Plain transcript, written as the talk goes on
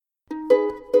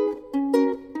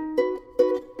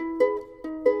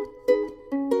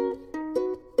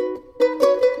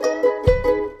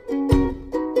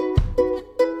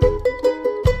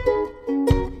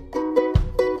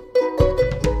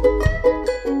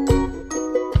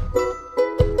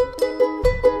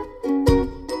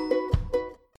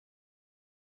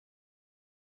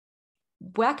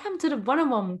welcome to the One on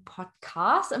One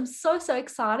podcast. I'm so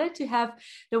excited to have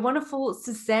the wonderful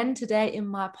Suzanne today in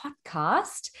my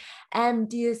podcast.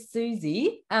 Dear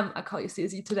Susie, I call you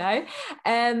Susie today.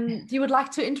 You would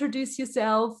like to introduce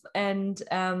yourself and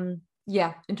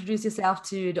introduce yourself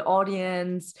to the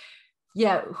audience.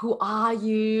 Yeah, who are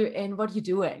you and what are you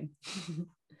doing?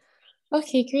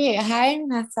 Okay, great. Hi,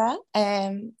 Nata,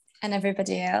 and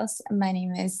everybody else. My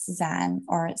name is Suzanne,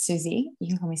 or Susie. You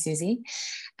can call me Susie.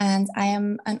 And I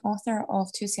am an author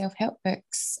of two self-help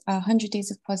books, 100 Days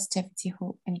of Positivity,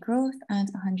 Hope and Growth, and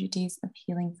 100 Days of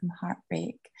Healing from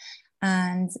Heartbreak.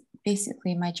 And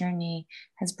basically, my journey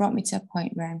has brought me to a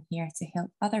point where I'm here to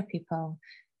help other people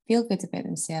feel good about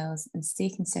themselves and stay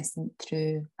consistent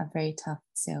through a very tough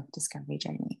self-discovery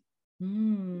journey.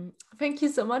 Thank you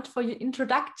so much for your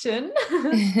introduction.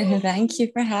 Thank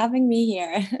you for having me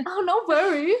here. Oh, no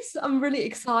worries. I'm really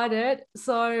excited.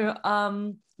 So,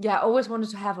 I always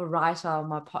wanted to have a writer on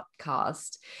my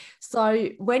podcast. So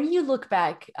when you look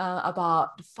back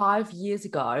about 5 years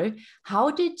ago, how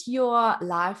did your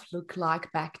life look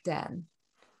like back then?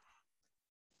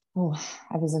 Oh,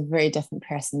 I was a very different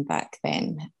person back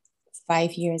then.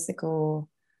 5 years ago,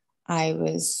 I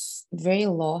was very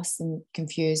lost and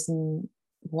confused in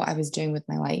what I was doing with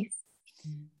my life.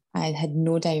 I had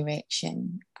no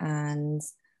direction. And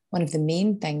one of the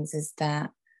main things is that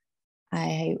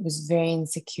I was very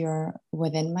insecure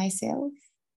within myself.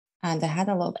 And I had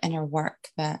a lot of inner work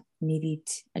that needed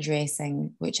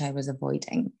addressing, which I was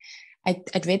avoiding.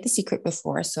 I'd read The Secret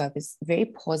before, so I was very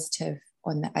positive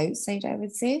on the outside, I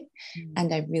would say.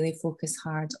 And I really focused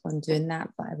hard on doing that,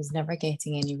 but I was never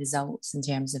getting any results in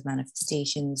terms of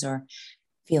manifestations or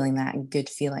feeling that good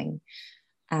feeling.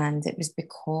 And it was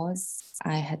because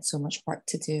I had so much work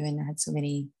to do and I had so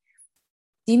many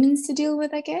demons to deal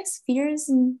with, I guess, fears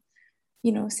and,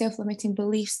 self-limiting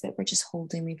beliefs that were just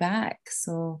holding me back.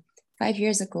 So 5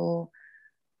 years ago,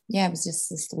 I was just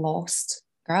this lost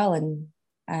girl and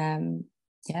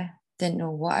didn't know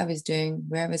what I was doing,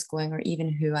 where I was going, or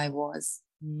even who I was.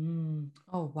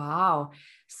 Oh, wow.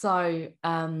 So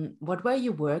what were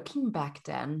you working back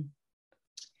then?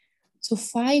 So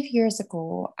 5 years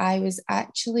ago, I was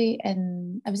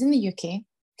in the UK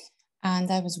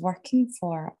and I was working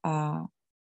for a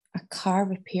car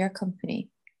repair company.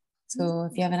 So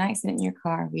if you have an accident in your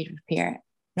car, we'd repair it.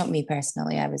 Not me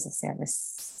personally, I was a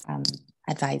service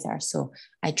advisor. So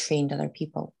I trained other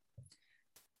people.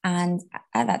 And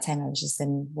at that time, I was just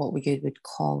in what we would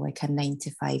call like a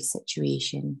 9-to-5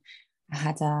 situation. I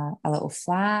had a little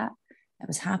flat I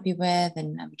was happy with,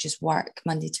 and I would just work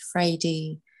Monday to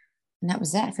Friday. And that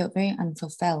was it. I felt very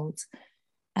unfulfilled.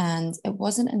 And it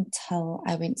wasn't until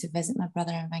I went to visit my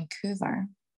brother in Vancouver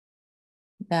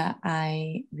that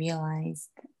I realized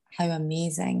how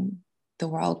amazing the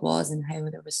world was and how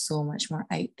there was so much more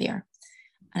out there.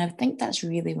 And I think that's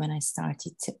really when I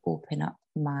started to open up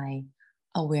my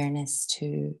awareness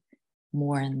to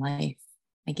more in life,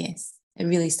 I guess. It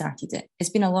really started it. It's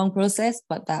been a long process,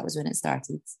 but that was when it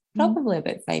started, probably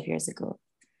about 5 years ago.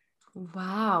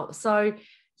 Wow. So,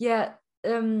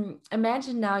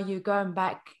 imagine now you're going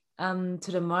back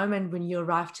to the moment when you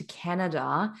arrived to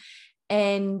Canada.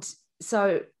 And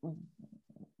so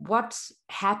what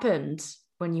happened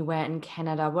when you were in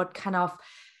Canada? What kind of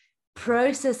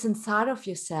process inside of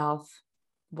yourself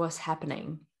was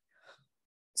happening?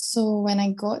 So when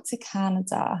I got to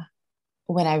Canada,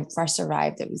 when I first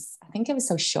arrived, I think I was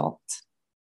so shocked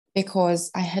because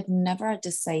I had never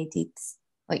decided,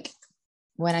 like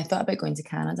when I thought about going to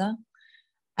Canada,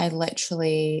 I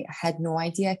literally had no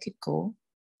idea I could go.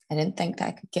 I didn't think that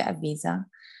I could get a visa.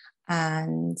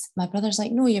 And my brother's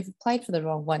like, no, you've applied for the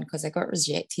wrong one, because I got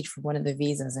rejected for one of the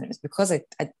visas. And it was because I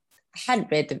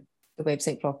hadn't read the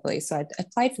website properly. So I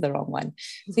applied for the wrong one.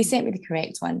 So he sent me the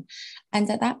correct one. And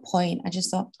at that point, I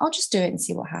just thought, I'll just do it and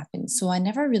see what happens. So I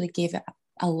never really gave it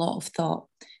a lot of thought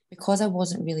because I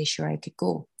wasn't really sure I could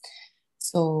go.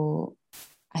 So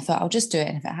I thought, I'll just do it.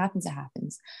 And if it happens, it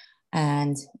happens.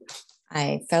 And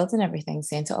I filled in everything,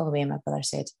 sent it all the way. And my brother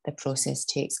said, the process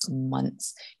takes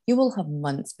months. You will have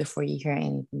months before you hear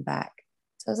anything back.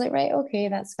 So I was like, right, okay,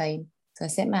 that's fine. So I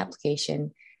sent my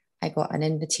application. I got an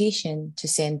invitation to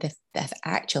send the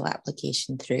actual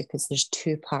application through, because there's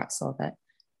 2 parts of it,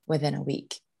 within a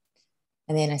week.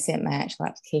 And then I sent my actual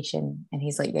application and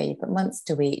he's like, yeah, you've got months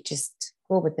to wait. Just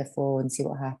go with the flow and see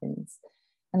what happens.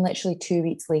 And literally 2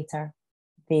 weeks later,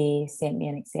 they sent me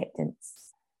an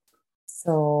acceptance.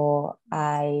 So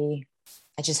I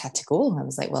just had to go. I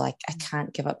was like, well, I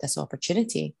can't give up this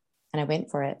opportunity. And I went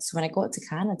for it. So when I got to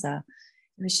Canada,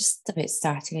 it was just about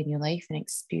starting a new life and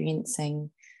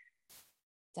experiencing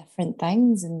different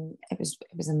things, and it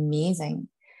was amazing.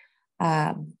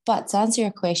 But to answer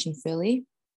your question fully,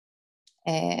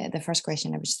 the first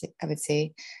question I would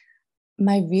say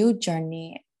my real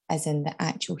journey as in the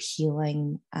actual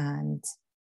healing and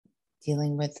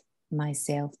dealing with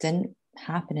myself didn't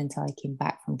happen until I came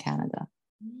back from Canada.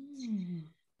 Mm.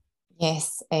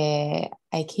 Yes, I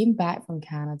came back from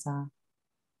Canada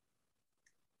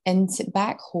and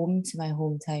back home to my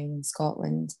hometown in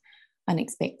Scotland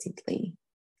unexpectedly.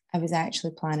 I was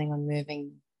actually planning on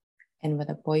moving in with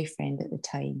a boyfriend at the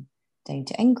time down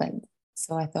to England.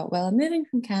 So I thought, well, I'm moving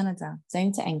from Canada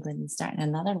down to England and starting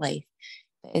another life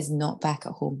that is not back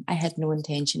at home. I had no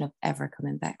intention of ever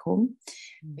coming back home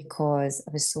because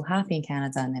I was so happy in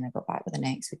Canada. And then I got back with an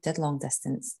ex. We did long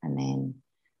distance. And then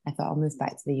I thought I'll move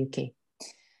back to the UK,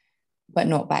 but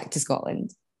not back to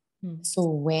Scotland. So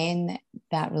when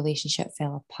that relationship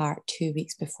fell apart 2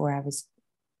 weeks before I was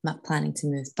planning to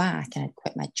move back, and I'd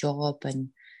quit my job and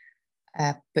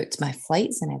booked my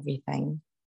flights and everything,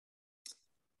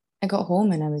 I got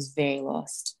home and I was very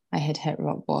lost. I had hit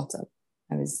rock bottom.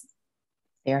 I was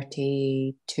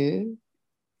 32,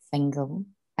 single.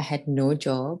 I had no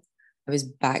job. I was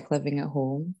back living at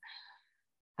home.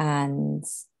 And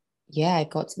yeah, I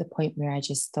got to the point where I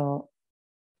just thought,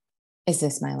 is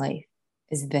this my life?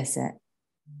 Is this it?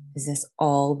 Is this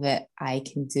all that I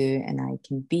can do and I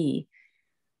can be?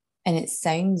 And it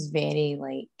sounds very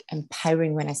like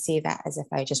empowering when I say that, as if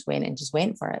I just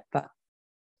went for it. But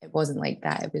it wasn't like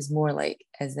that. It was more like,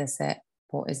 is this it?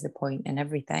 What is the point and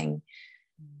everything?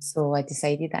 So I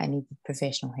decided that I needed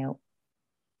professional help.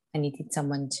 I needed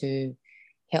someone to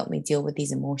help me deal with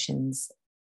these emotions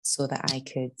so that I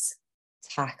could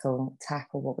tackle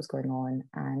what was going on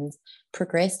and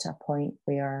progress to a point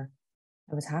where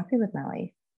I was happy with my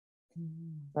life.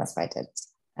 That's what I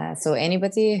did. So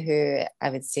anybody who I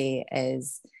would say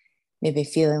is maybe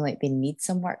feeling like they need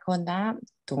some work on that,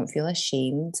 don't feel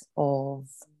ashamed of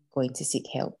going to seek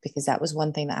help, because that was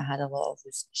one thing that I had a lot of,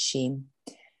 was shame.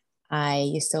 I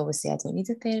used to always say I don't need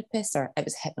a therapist, or it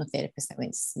was a hypnotherapist I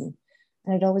went to see.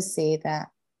 And I'd always say that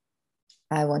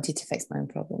I wanted to fix my own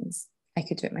problems. I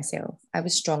could do it myself. I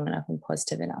was strong enough and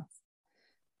positive enough.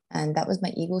 And that was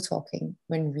my ego talking,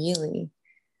 when really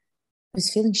I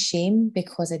was feeling shame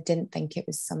because I didn't think it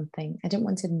was something. I didn't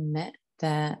want to admit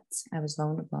that I was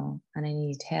vulnerable and I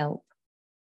needed help.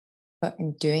 But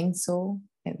in doing so,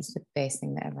 it was the best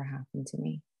thing that ever happened to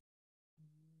me.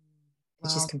 It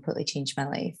Wow. just completely changed my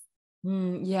life.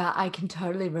 Yeah, I can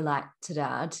totally relate to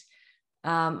that.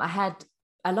 I had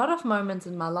a lot of moments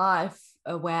in my life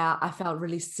where I felt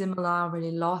really similar,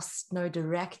 really lost, no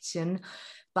direction.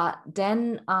 But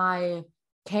then I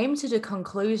came to the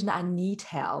conclusion I need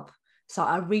help. So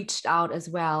I reached out as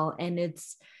well. And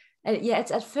it's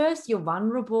at first you're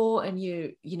vulnerable and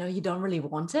you don't really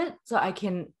want it. So I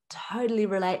can totally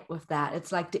relate with that.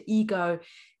 It's like the ego,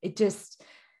 it just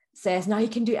says, no, you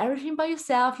can do everything by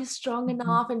yourself. You're strong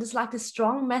enough. And it's like the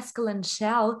strong masculine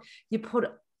shell you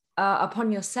put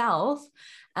upon yourself,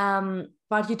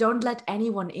 but you don't let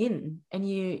anyone in, and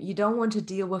you don't want to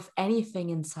deal with anything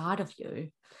inside of you.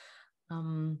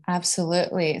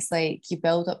 Absolutely. It's like you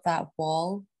build up that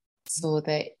wall so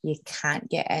that you can't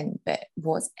get in, but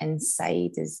what's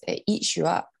inside it eats you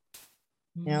up,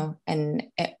 and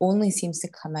it only seems to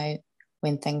come out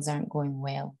when things aren't going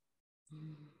well.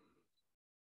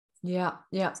 Yeah,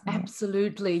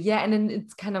 absolutely. Yeah, and then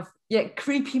it's kind of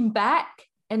creeping back,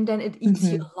 and then it eats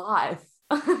your life.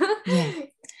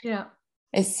 Yeah.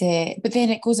 It's but then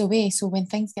it goes away. So when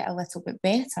things get a little bit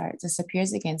better, it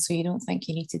disappears again. So you don't think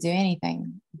you need to do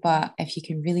anything. But if you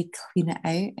can really clean it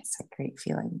out, it's a great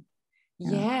feeling.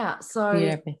 Yeah. So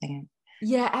clear everything out.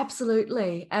 Yeah,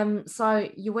 absolutely. So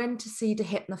you went to see the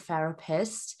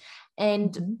hypnotherapist,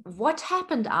 and what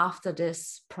happened after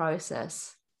this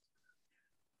process?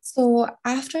 So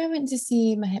after I went to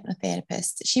see my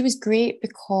hypnotherapist, she was great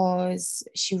because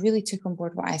she really took on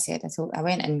board what I said. I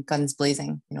went in guns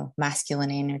blazing,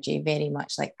 masculine energy, very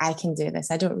much like, I can do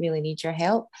this. I don't really need your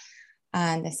help.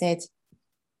 And I said,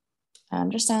 I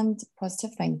understand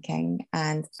positive thinking,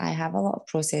 and I have a lot of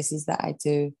processes that I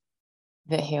do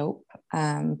that help.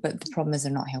 But the problem is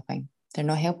they're not helping. They're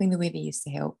not helping the way they used to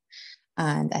help.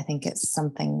 And I think it's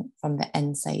something from the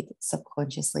inside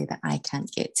subconsciously that I can't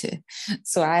get to.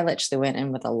 So I literally went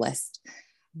in with a list,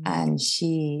 and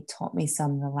she taught me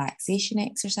some relaxation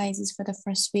exercises for the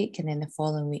first week. And then the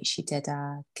following week, she did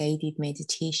a guided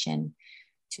meditation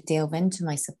to delve into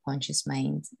my subconscious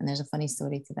mind. And there's a funny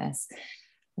story to this,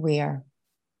 where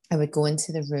I would go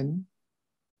into the room,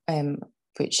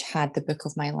 which had the book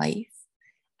of my life,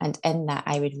 And in that,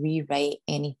 I would rewrite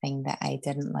anything that I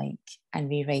didn't like and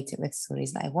rewrite it with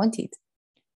stories that I wanted.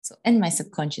 So in my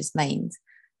subconscious mind,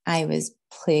 I was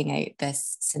playing out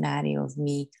this scenario of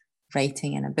me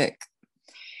writing in a book.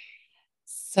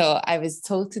 So I was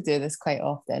told to do this quite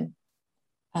often.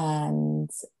 And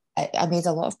I made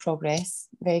a lot of progress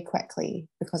very quickly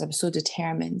because I was so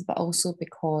determined, but also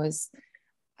because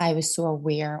I was so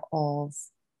aware of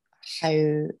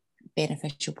how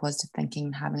beneficial positive thinking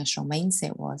and having a strong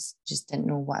mindset was. Just didn't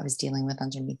know what I was dealing with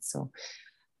underneath. So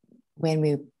when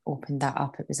we opened that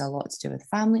up, it was a lot to do with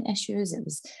family issues. It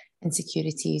was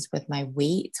insecurities with my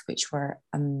weight, which were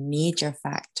a major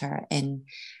factor in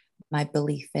my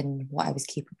belief in what I was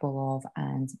capable of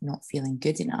and not feeling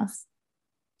good enough.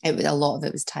 A lot of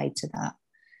it was tied to that,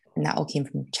 and that all came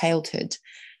from childhood.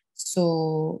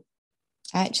 So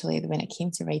actually, when it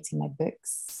came to writing my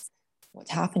books, what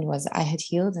happened was I had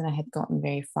healed and I had gotten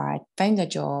very far. I found a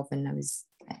job and I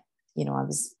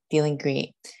was feeling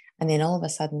great. And then all of a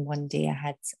sudden, one day I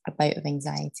had a bout of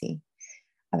anxiety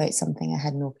about something I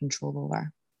had no control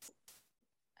over.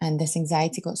 And this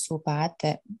anxiety got so bad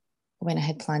that when I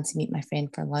had planned to meet my friend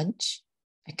for lunch,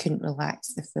 I couldn't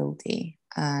relax the full day.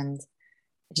 And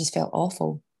I just felt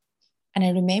awful. And I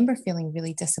remember feeling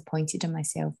really disappointed in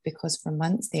myself because for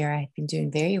months there, I had been doing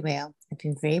very well. I'd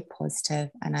been very positive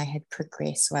and I had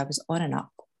progressed. So I was on and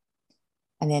up.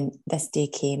 And then this day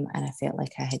came and I felt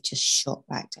like I had just shot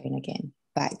back down again,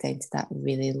 back down to that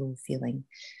really low feeling.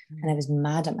 And I was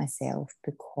mad at myself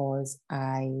because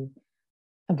I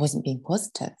wasn't being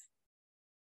positive.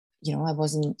 You know, I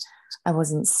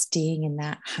wasn't staying in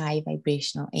that high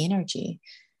vibrational energy.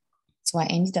 So I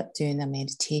ended up doing a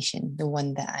meditation, the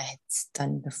one that I had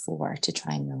done before to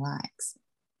try and relax.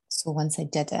 So once I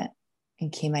did it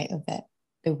and came out of it,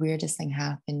 the weirdest thing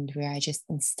happened where I just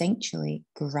instinctually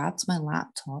grabbed my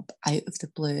laptop out of the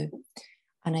blue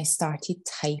and I started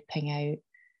typing out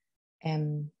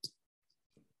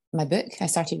my book. I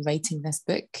started writing this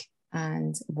book,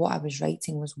 and what I was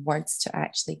writing was words to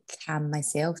actually calm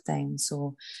myself down.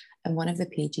 So in one of the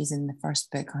pages in the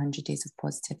first book, 100 Days of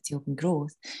Positivity, Hope and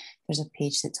Growth, there's a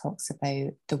page that talks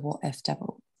about the what if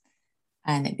devil.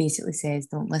 And it basically says,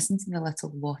 don't listen to the little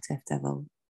what if devil.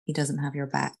 He doesn't have your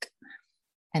back.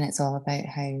 And it's all about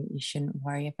how you shouldn't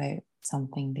worry about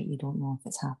something that you don't know if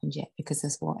it's happened yet, because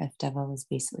this what if devil is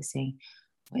basically saying,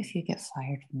 what if you get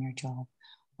fired from your job?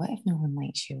 What if no one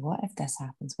likes you? What if this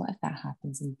happens? What if that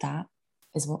happens? And that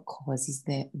is what causes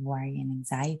the worry and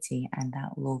anxiety and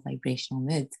that low vibrational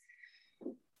mood.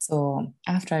 So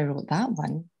after I wrote that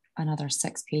one, another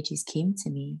 6 pages came to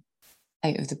me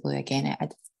out of the blue again.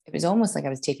 It was almost like I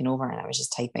was taking over and I was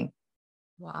just typing.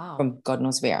 Wow. From God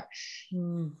knows where.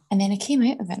 And then I came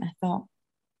out of it and I thought,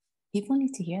 people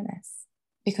need to hear this,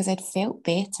 because I'd felt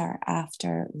better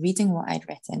after reading what I'd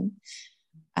written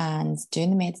and doing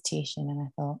the meditation. And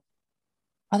I thought,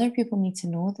 other people need to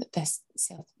know that this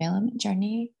self-development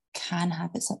journey can have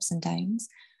its ups and downs,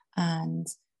 and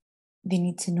they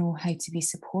need to know how to be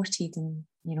supported. And,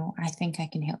 you know, I think I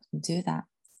can help them do that.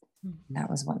 That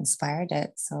was what inspired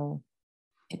it. So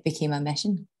it became a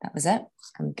mission. That was it.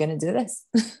 I'm going to do this.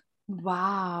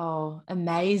 Wow.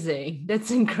 Amazing. That's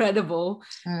incredible.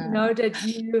 You know, that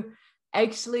you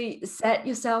actually set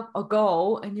yourself a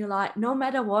goal and you're like, no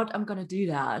matter what, I'm going to do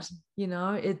that. You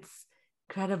know, it's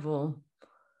incredible.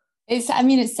 It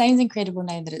sounds incredible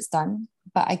now that it's done.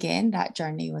 But again, that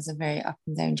journey was a very up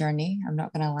and down journey. I'm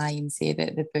not going to lie and say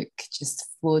that the book just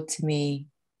flowed to me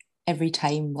every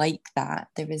time like that.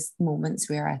 There was moments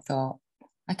where I thought,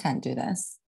 I can't do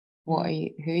this. Who are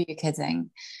you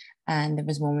kidding? And there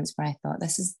was moments where I thought,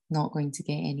 this is not going to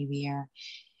get anywhere.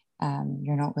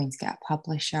 You're not going to get a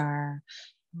publisher.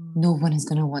 No one is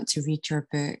going to want to read your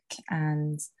book.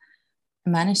 And I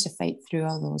managed to fight through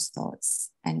all those thoughts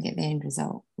and get the end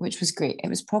result, which was great. It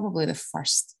was probably the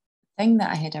first thing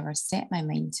that I had ever set my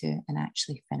mind to and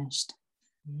actually finished.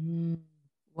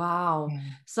 Wow. Yeah.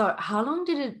 So how long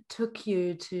did it took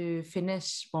you to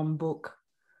finish one book?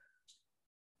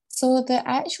 So the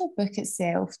actual book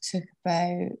itself took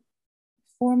about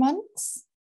 4 months.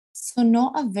 So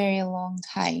not a very long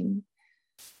time.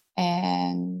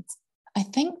 And I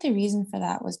think the reason for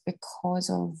that was because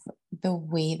of the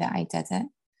way that I did it.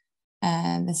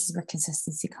 And this is where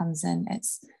consistency comes in.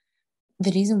 It's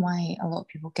the reason why a lot of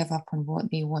people give up on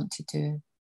what they want to do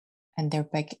and their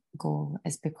big goal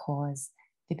is because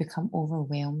they become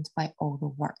overwhelmed by all the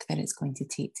work that it's going to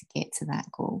take to get to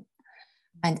that goal.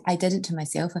 And I did it to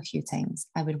myself a few times.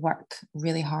 I would work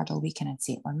really hard all week and I'd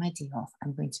say, on my day off,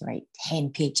 I'm going to write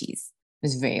 10 pages. I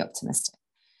was very optimistic.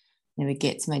 And I would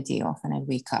get to my day off and I'd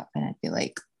wake up and I'd be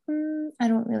like, I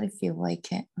don't really feel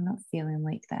like it. I'm not feeling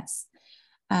like this.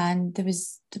 And there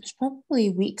was probably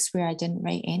weeks where I didn't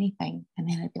write anything. And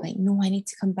then I'd be like, no, I need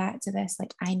to come back to this.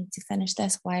 Like, I need to finish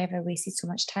this. Why have I wasted so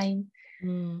much time?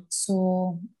 Mm.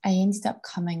 So I ended up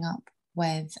coming up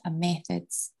with a method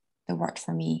that worked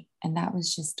for me. And that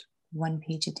was just 1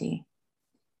 page a day.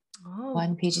 Oh.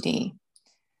 1 page a day.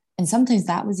 And sometimes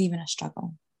that was even a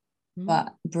struggle. Mm.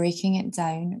 But breaking it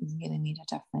down really made a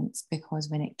difference, because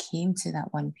when it came to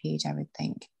that 1 page, I would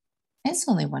think, it's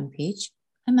only 1 page.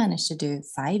 I managed to do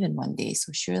 5 in one day,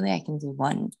 so surely I can do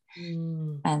one.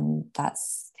 Mm. And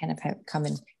that's kind of how it come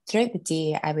in. Throughout the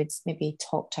day, I would maybe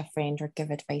talk to a friend or give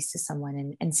advice to someone,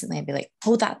 and instantly I'd be like,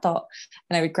 hold that thought.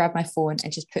 And I would grab my phone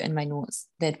and just put in my notes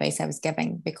the advice I was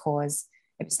giving, because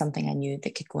it was something I knew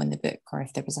that could go in the book. Or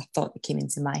if there was a thought that came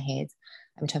into my head,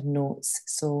 I would have notes.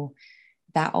 So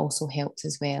that also helped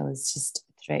as well, as just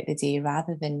throughout the day,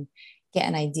 rather than get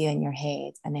an idea in your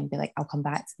head and then be like, I'll come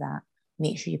back to that.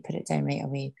 Make sure you put it down right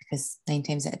away, because 9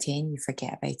 times out of 10, you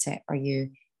forget about it, or you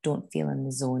don't feel in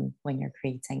the zone when you're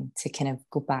creating to kind of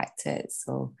go back to it.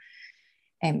 So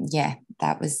yeah,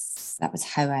 that was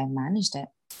how I managed it.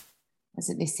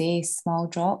 As it they say, small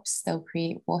drops still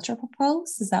create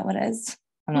waterfalls. Is that what it is?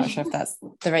 I'm not sure if that's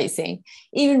the right saying.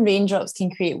 Even raindrops can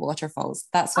create waterfalls.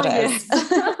 That's what it yes.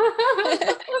 is.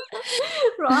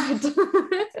 Right.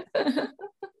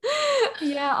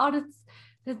 Yeah, oh,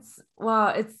 that's wow,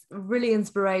 it's really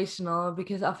inspirational,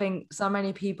 because I think so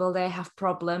many people, they have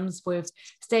problems with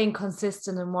staying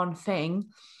consistent in one thing.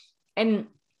 And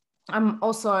I'm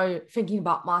also thinking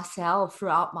about myself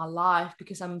throughout my life,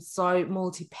 because I'm so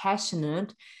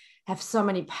multi-passionate, have so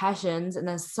many passions, and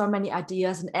there's so many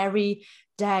ideas, and every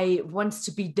day wants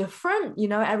to be different.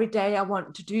 Every day I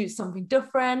want to do something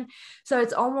different. So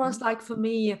it's almost like, for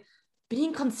me,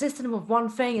 being consistent with one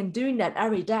thing and doing that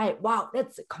every day, wow,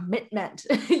 that's a commitment.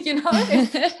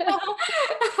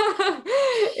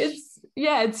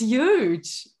 It's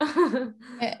huge.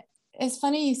 It's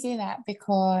funny you say that,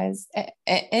 because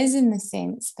it is, in the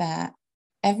sense that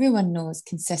everyone knows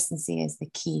consistency is the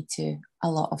key to a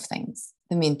lot of things.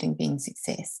 The main thing being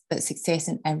success, but success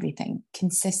in everything.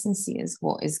 Consistency is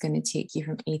what is going to take you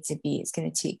from A to B. It's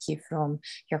going to take you from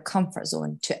your comfort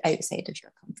zone to outside of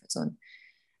your comfort zone.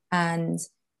 And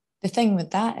the thing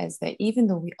with that is that even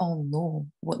though we all know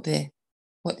what the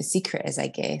secret is, I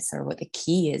guess, or what the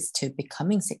key is to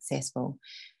becoming successful,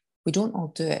 we don't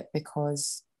all do it,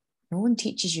 because no one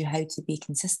teaches you how to be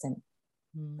consistent,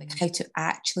 like how to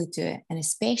actually do it. And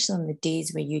especially on the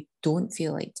days where you don't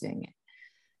feel like doing it,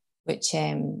 which,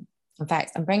 in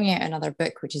fact, I'm bringing out another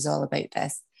book, which is all about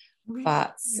this.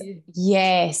 But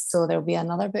yes, so there'll be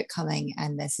another book coming,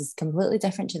 and this is completely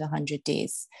different to the 100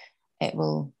 days. It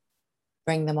will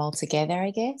bring them all together,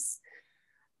 I guess.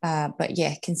 But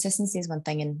yeah, consistency is one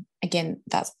thing. And again,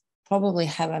 that's probably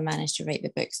how I managed to write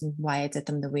the books and why I did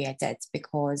them the way I did,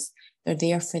 because they're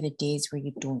there for the days where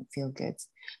you don't feel good,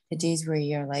 the days where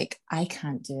you're like, I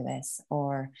can't do this,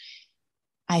 or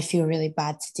I feel really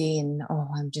bad today, and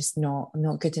I'm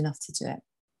not good enough to do it.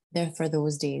 They're for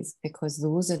those days, because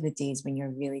those are the days when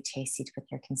you're really tested with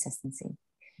your consistency.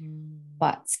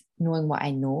 But knowing what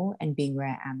I know and being where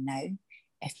I am now,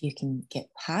 if you can get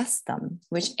past them,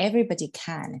 which everybody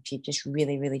can, if you just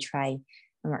really, really try and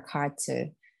work hard to,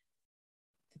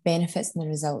 the benefits and the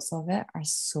results of it are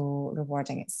so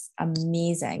rewarding. It's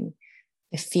amazing.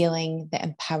 The feeling, the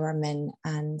empowerment,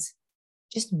 and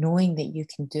just knowing that you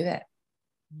can do it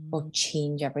will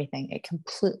change everything. It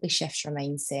completely shifts your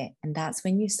mindset. And that's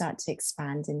when you start to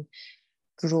expand and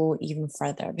grow even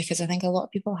further. Because I think a lot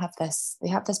of people have this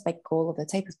big goal of the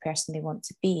type of person they want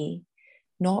to be,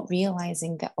 not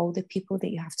realizing that all the people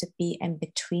that you have to be in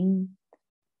between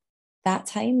that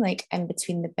time, like in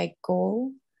between the big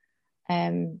goal,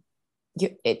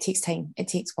 it takes time, it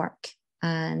takes work,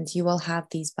 and you will have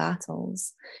these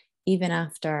battles. Even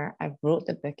after I wrote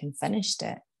the book and finished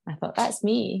it, I thought, that's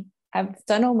me. I've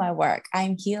done all my work.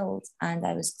 I'm healed. And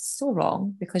I was so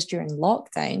wrong, because during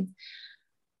lockdown,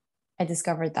 I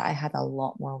discovered that I had a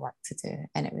lot more work to do,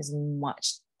 and it was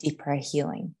much deeper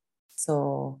healing.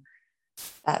 So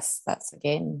that's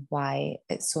again why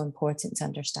it's so important to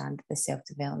understand that the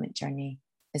self-development journey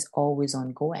is always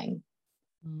ongoing,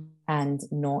 and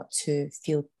not to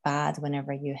feel bad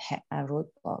whenever you hit a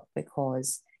roadblock,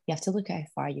 because you have to look at how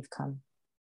far you've come.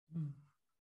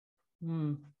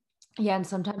 Yeah, and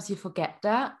sometimes you forget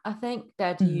that. I think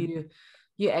that you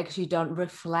actually don't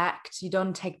reflect, you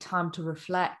don't take time to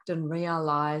reflect and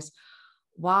realize,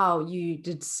 wow, you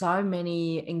did so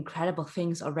many incredible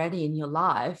things already in your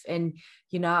life, and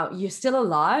you're still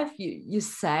alive, you're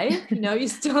safe, you're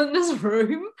still in this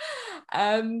room,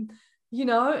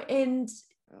 and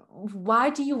why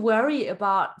do you worry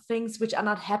about things which are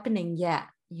not happening yet,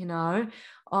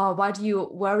 or why do you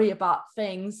worry about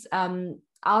things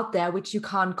out there which you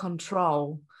can't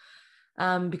control?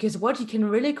 Because what you can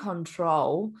really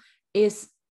control is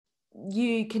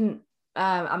you can,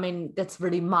 that's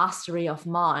really mastery of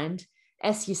mind.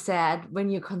 As you said, when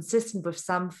you're consistent with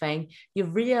something, you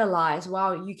realize,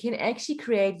 wow, you can actually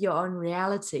create your own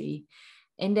reality.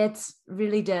 And that's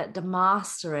really the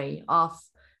mastery of,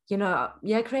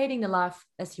 creating the life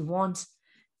as you want.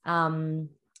 And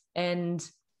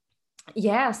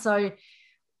yeah, so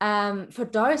for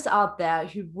those out there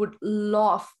who would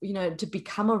love, to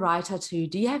become a writer too,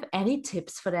 do you have any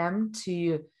tips for them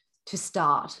to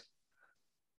start?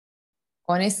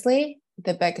 Honestly,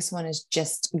 the biggest one is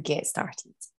just get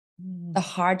started. The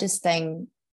hardest thing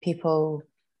people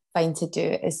find to do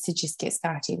is to just get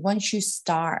started. Once you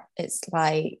start, it's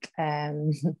like, I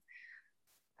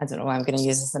don't know why I'm going to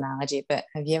use this analogy, but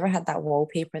have you ever had that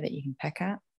wallpaper that you can pick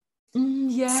at?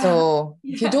 Yeah. So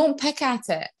if you don't pick at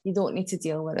it, you don't need to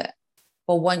deal with it.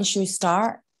 But once you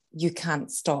start, you can't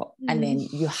stop. And then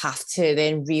you have to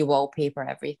then re-wallpaper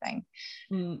everything.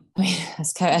 I mean,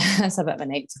 that's a bit of a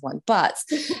negative one. But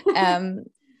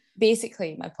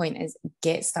basically, my point is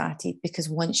get started, because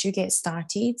once you get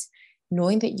started,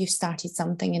 knowing that you've started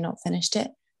something and not finished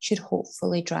it should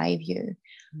hopefully drive you.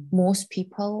 Most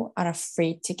people are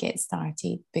afraid to get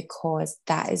started because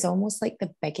that is almost like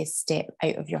the biggest step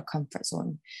out of your comfort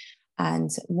zone. And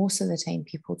most of the time,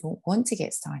 people don't want to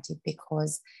get started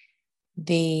because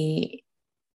in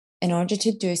order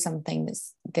to do something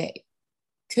that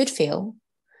could fail,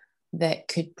 that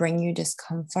could bring you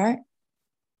discomfort,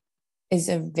 is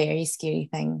a very scary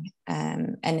thing.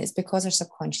 And it's because our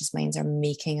subconscious minds are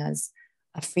making us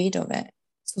afraid of it.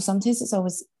 So sometimes it's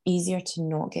always easier to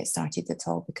not get started at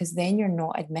all, because then you're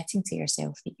not admitting to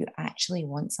yourself that you actually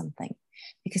want something.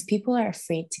 Because people are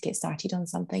afraid to get started on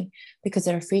something because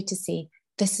they're afraid to say,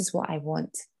 this is what I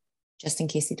want, just in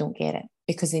case they don't get it,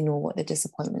 because they know what the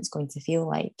disappointment is going to feel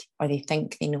like, or they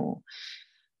think they know.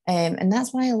 And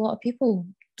that's why a lot of people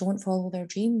don't follow their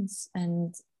dreams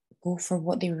and go for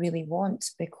what they really want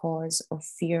because of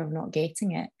fear of not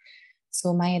getting it.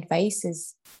 So my advice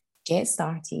is get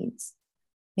started,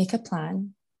 make a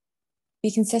plan,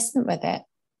 be consistent with it,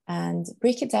 and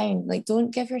break it down. Like,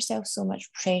 don't give yourself so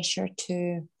much pressure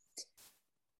to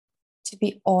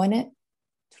be on it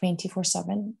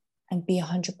 24/7 and be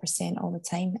 100% all the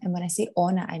time. And when I say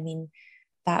on it, I mean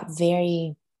that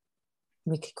very,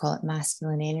 we could call it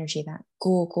masculine energy, that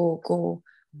go, go, go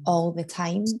all the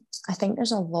time. I think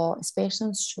there's a lot, especially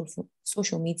on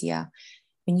social media,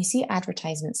 when you see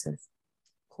advertisements of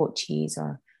coaches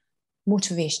or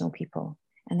motivational people,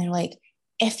 and they're like,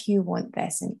 if you want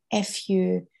this and if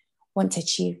you want to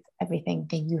achieve everything,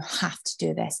 then you have to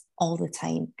do this all the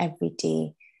time, every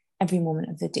day, every moment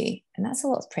of the day. And that's a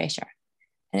lot of pressure.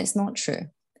 And it's not true.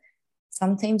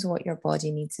 Sometimes what your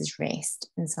body needs is rest,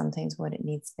 and sometimes what it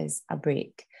needs is a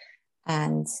break.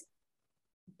 And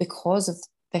because of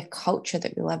the culture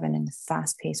that we live in the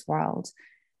fast-paced world,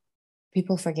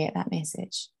 people forget that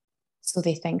message. So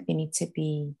they think they need to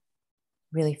be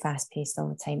really fast-paced all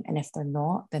the time. And if they're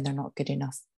not, then they're not good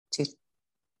enough to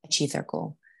achieve their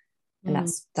goal. And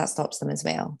that stops them as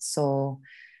well. So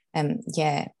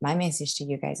my message to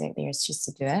you guys out there is just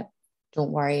to do it.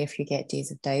 Don't worry if you get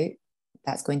days of doubt.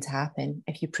 That's going to happen.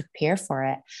 If you prepare for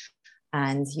it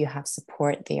and you have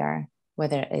support there,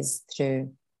 whether it is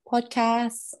through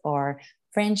podcasts or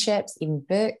friendships, even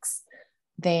books,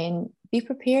 then be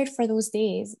prepared for those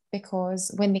days,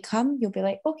 because when they come, you'll be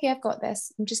like, okay, I've got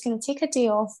this. I'm just going to take a day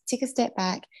off, take a step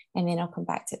back, and then I'll come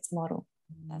back to it tomorrow.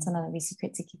 That's another wee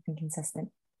secret to keeping consistent.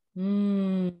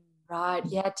 Right.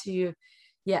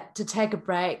 To take a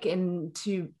break and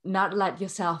to not let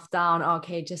yourself down.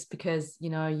 Okay, just because you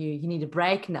need a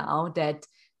break now, that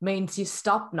means you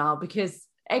stop now, because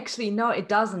actually no, it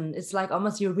doesn't. It's like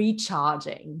almost you're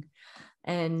recharging.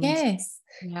 And yes,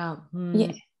 yeah.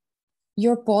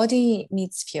 Your body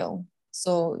needs fuel,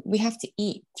 so we have to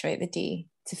eat throughout the day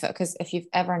to fit. Because if you've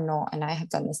ever not, and I have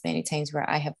done this many times where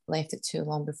I have left it too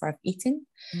long before I've eaten,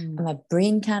 and my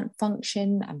brain can't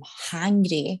function, I'm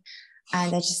hangry,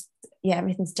 and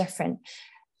everything's different.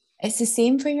 It's the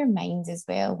same for your mind as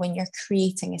well. When you're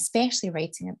creating, especially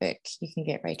writing a book, you can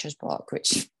get writer's block,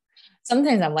 which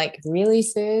sometimes I'm like, really,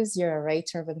 Suze, you're a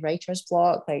writer with writer's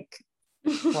block? Like,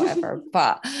 whatever.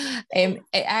 But it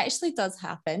actually does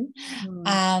happen.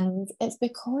 And it's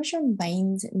because your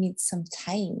mind needs some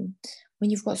time. When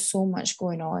you've got so much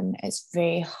going on, it's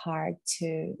very hard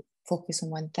to focus on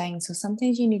one thing. So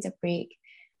sometimes you need a break,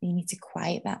 and you need to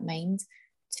quiet that mind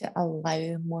to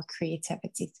allow more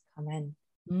creativity to come in.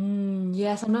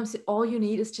 Yeah, sometimes all you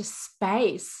need is just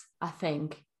space, I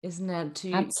think, isn't it?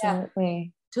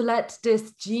 Absolutely. To let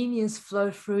this genius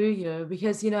flow through you,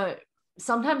 because,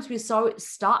 sometimes we're so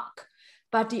stuck,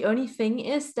 but the only thing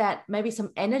is that maybe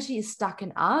some energy is stuck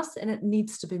in us and it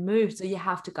needs to be moved. So you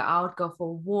have to go out, go for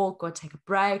a walk or take a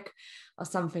break or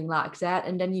something like that.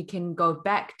 And then you can go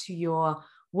back to your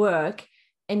work,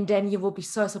 and then you will be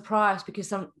so surprised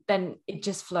because then it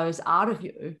just flows out of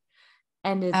you.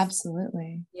 And it's,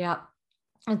 Absolutely. yeah,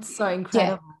 it's so Yeah.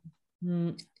 incredible.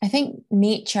 Mm. I think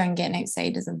nature and getting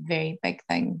outside is a very big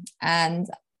thing. And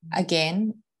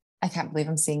again, I can't believe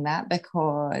I'm saying that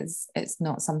because it's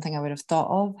not something I would have thought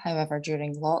of. However,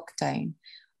 during lockdown,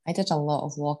 I did a lot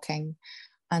of walking.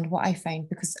 And what I found,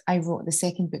 because I wrote the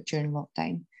second book during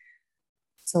lockdown,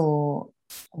 so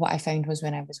what I found was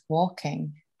when I was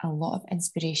walking, a lot of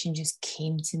inspiration just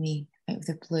came to me out of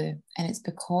the blue. And it's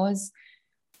because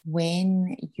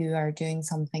when you are doing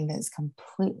something that's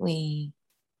completely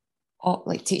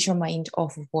like takes your mind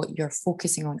off of what you're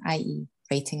focusing on, i.e.,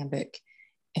 writing a book.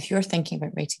 If you're thinking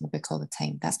about writing a book all the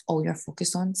time, that's all you're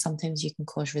focused on. Sometimes you can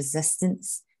cause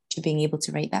resistance to being able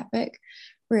to write that book.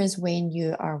 Whereas when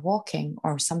you are walking,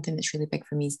 or something that's really big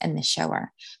for me is in the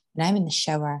shower. When I'm in the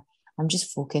shower, I'm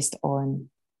just focused on,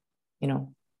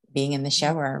 being in the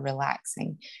shower,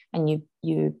 relaxing, and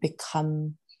you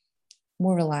become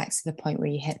more relaxed to the point where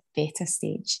you hit theta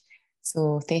stage.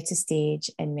 So theta stage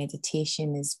in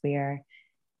meditation is where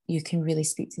you can really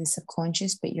speak to the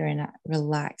subconscious, but you're in a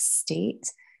relaxed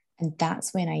state. And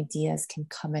that's when ideas can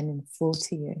come in and flow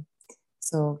to you.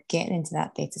 So getting into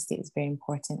that theta state is very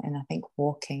important. And I think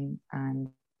walking and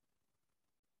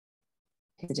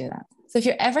to do that. So if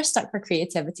you're ever stuck for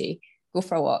creativity, go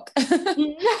for a walk.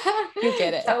 You'll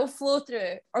get it. It'll flow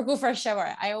through. Or go for a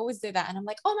shower. I always do that. And I'm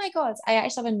like, oh my God, I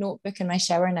actually have a notebook in my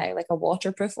shower now, like a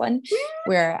waterproof one,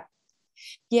 where,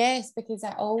 yes, because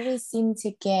I always seem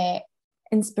to get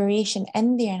inspiration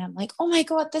in there. And I'm like, oh my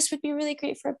God, this would be really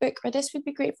great for a book, or this would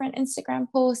be great for an Instagram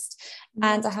post.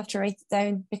 And I have to write it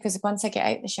down because once I get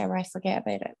out the shower, I forget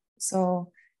about it.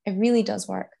 So it really does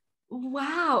work.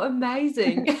 Wow,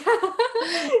 amazing.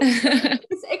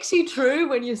 It's actually true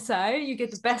when you say you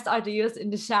get the best ideas in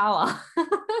the shower.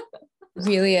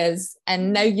 Really is.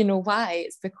 And now you know why.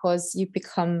 It's because you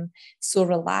become so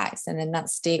relaxed and in that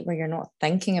state where you're not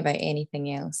thinking about anything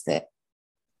else, that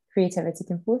creativity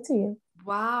can flow to you.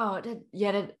 Wow.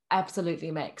 That absolutely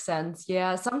makes sense.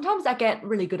 Yeah. Sometimes I get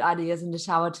really good ideas in the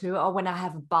shower too, or when I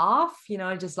have a bath,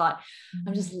 just like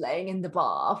I'm just laying in the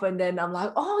bath and then I'm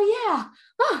like, oh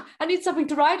yeah, I need something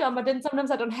to write on. But then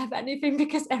sometimes I don't have anything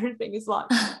because everything is like,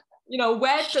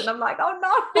 wet, and I'm like, oh no.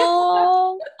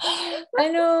 Oh, I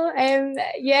know.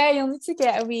 Yeah, you'll need to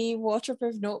get a wee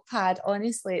waterproof notepad.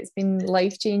 Honestly, it's been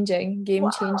life-changing,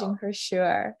 game-changing for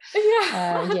sure.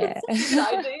 Yeah. Good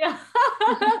idea.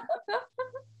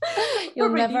 You'll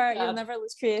never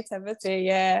lose creativity.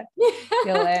 Yeah.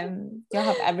 You'll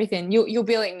have everything. You'll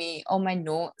be like me. All my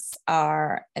notes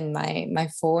are in my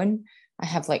phone. I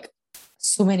have like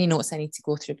so many notes I need to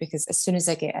go through because as soon as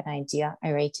I get an idea,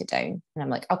 I write it down and I'm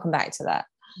like, I'll come back to that.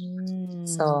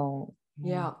 So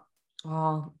yeah.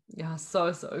 Oh yeah,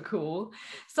 so cool.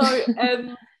 So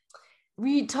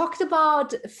we talked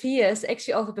about fears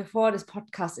actually also before this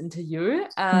podcast interview.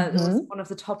 It was one of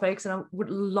the topics, and I would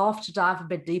love to dive a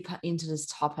bit deeper into this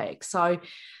topic. So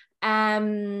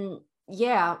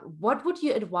yeah, what would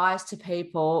you advise to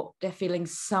people they're feeling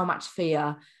so much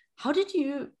fear? How did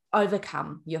you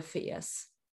overcome your fears?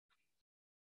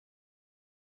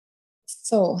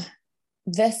 So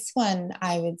this one,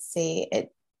 I would say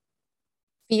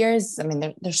fears, I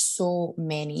mean, there's so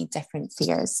many different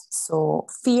fears. So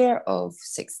fear of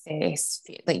success,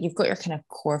 like you've got your kind of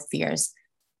core fears,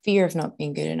 fear of not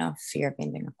being good enough, fear of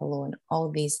ending up alone, all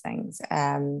these things.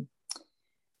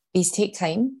 These take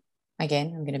time. Again,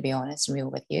 I'm going to be honest and real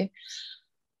with you.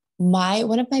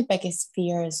 One of my biggest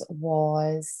fears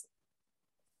was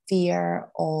fear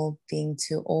of being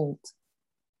too old.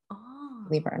 Oh.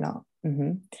 Believe it or not.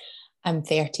 I'm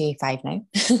 35 now.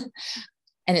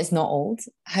 And it's not old.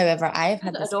 However, I have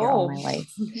had this fear all my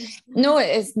life. No,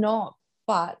 it is not.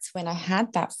 But when I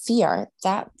had that fear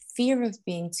of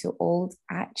being too old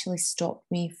actually stopped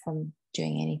me from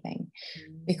doing anything.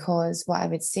 Because what I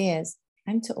would say is,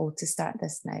 I'm too old to start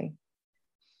this now.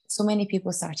 So many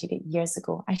people started it years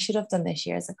ago. I should have done this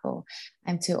years ago.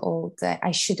 I'm too old.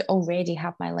 I should already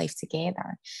have my life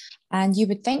together. And you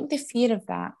would think the fear of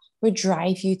that would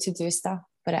drive you to do stuff,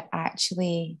 but it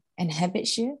actually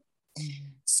inhibits you.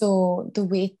 So the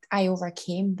way I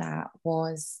overcame that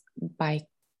was by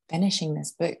finishing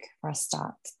this book for a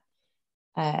start.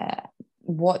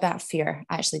 what that fear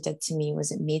actually did to me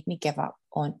was it made me give up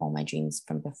on all my dreams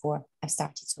from before. I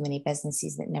started so many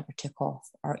businesses that never took off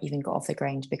or even got off the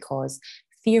ground because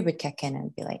fear would kick in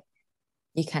and be like,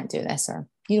 you can't do this, or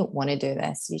you don't want to do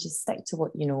this. You just stick to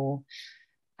what you know.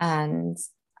 And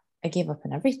I gave up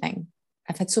on everything.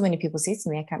 I've had so many people say to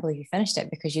me, I can't believe you finished it,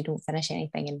 because you don't finish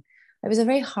anything. And it was a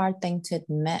very hard thing to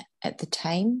admit at the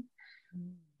time.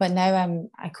 But now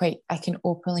I can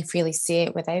openly, freely say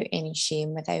it without any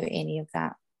shame, without any of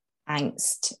that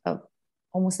angst of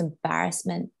almost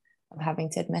embarrassment of having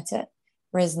to admit it.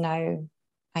 Whereas now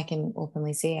I can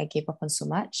openly say I gave up on so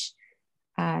much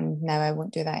and now I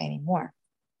won't do that anymore.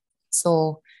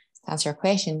 So to answer your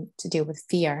question, to deal with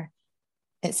fear,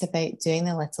 it's about doing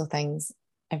the little things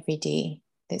every day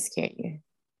that scare you.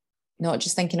 Not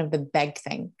just thinking of the big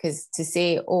thing, because to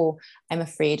say, oh, I'm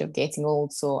afraid of getting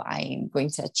old, so I'm going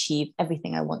to achieve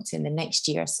everything I want to in the next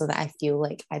year so that I feel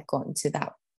like I've gotten to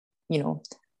that,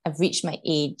 I've reached my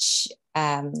age,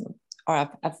 or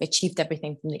I've achieved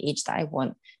everything from the age that I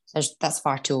want. That's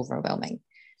far too overwhelming.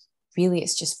 Really,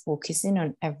 it's just focusing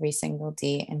on every single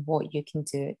day and what you can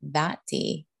do that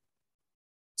day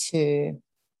to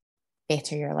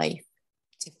better your life,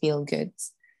 to feel good.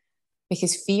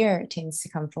 Because fear tends to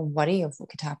come from worry of what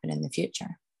could happen in the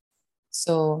future.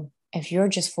 So if you're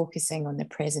just focusing on the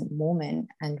present moment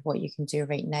and what you can do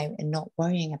right now and not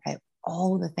worrying about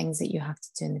all the things that you have to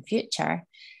do in the future,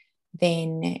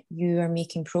 then you are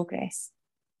making progress.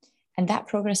 And that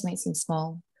progress might seem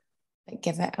small, but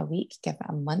give it a week, give it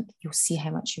a month, you'll see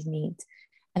how much you've made.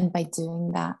 And by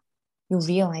doing that, you'll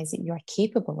realize that you're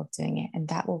capable of doing it. And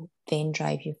that will then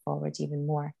drive you forward even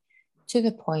more, to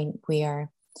the point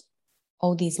where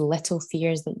all these little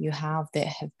fears that you have that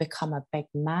have become a big,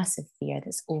 massive fear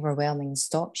that's overwhelming and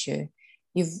stops you,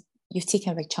 you've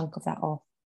taken a big chunk of that off.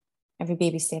 Every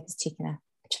baby step is taking a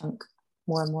chunk,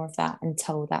 more and more of that,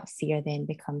 until that fear then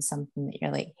becomes something that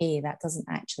you're like, hey, that doesn't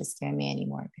actually scare me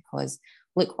anymore, because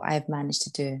look what I've managed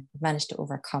to do. I've managed to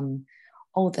overcome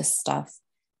all this stuff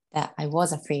that I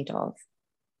was afraid of.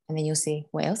 And then you'll say,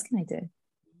 what else can I do?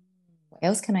 What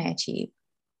else can I achieve?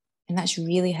 And that's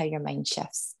really how your mind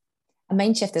shifts. A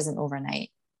mind shift isn't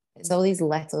overnight. It's all these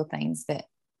little things that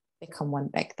become one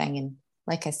big thing. And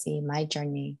like I say, my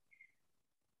journey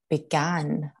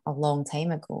began a long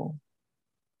time ago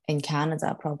in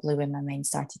Canada, probably when my mind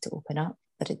started to open up,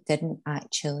 but I didn't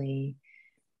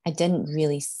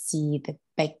really see the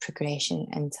big progression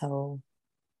until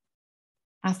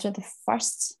after the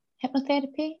first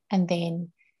hypnotherapy. And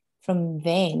then from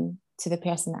then to the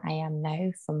person that I am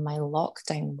now, from my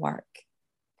lockdown work,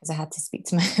 because I had to speak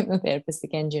to my hypnotherapist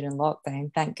again during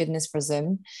lockdown. Thank goodness for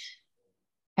Zoom.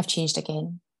 I've changed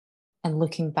again. And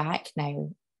looking back now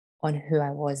on who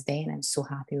I was then, I'm so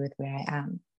happy with where I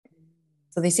am.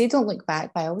 So they say don't look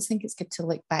back, but I always think it's good to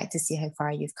look back to see how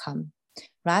far you've come.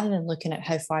 Rather than looking at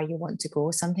how far you want to go,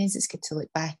 sometimes it's good to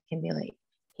look back and be like,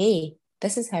 hey,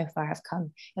 this is how far I've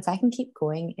come. If I can keep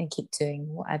going and keep doing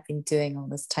what I've been doing all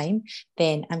this time,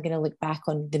 then I'm going to look back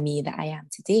on the me that I am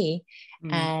today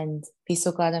and be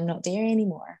so glad I'm not there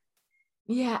anymore.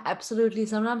 Yeah, absolutely.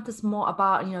 Sometimes it's more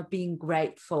about, being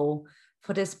grateful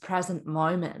for this present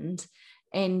moment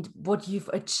and what you've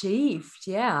achieved.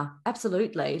 Yeah,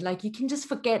 absolutely. Like you can just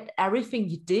forget everything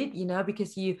you did,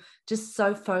 because you just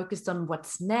so focused on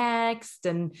what's next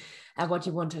and what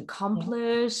you want to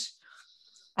accomplish.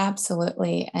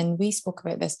 Absolutely. And we spoke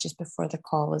about this just before the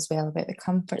call as well, about the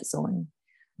comfort zone.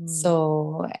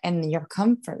 So in your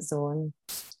comfort zone,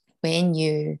 when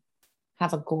you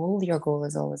have a goal, your goal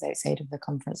is always outside of the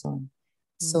comfort zone.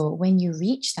 So when you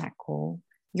reach that goal,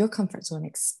 your comfort zone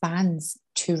expands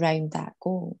to round that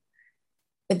goal.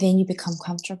 But then you become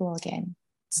comfortable again.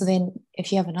 So then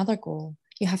if you have another goal,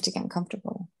 you have to get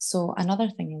uncomfortable. So another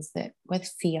thing is that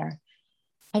with fear,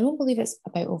 I don't believe it's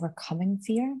about overcoming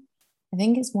fear. I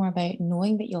think it's more about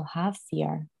knowing that you'll have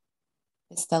fear,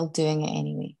 but still doing it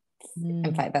anyway.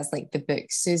 In fact, that's like the book.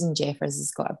 Susan Jeffers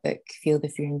has got a book, Feel the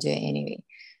Fear and Do It Anyway.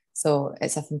 So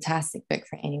it's a fantastic book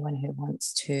for anyone who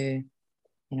wants to,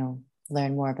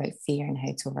 learn more about fear and how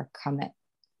to overcome it.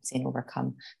 I'm saying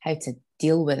overcome, how to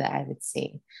deal with it, I would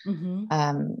say.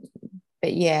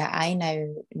 But yeah, I now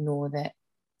know that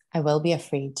I will be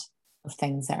afraid of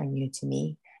things that are new to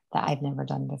me, that I've never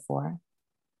done before.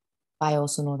 I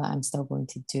also know that I'm still going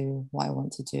to do what I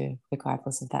want to do,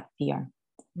 regardless of that fear.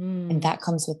 And that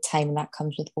comes with time, and that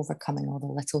comes with overcoming all the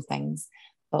little things.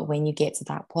 But when you get to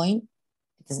that point,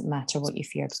 it doesn't matter what you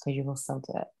fear, because you will still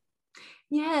do it.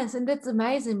 Yes, and that's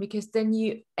amazing because then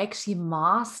you actually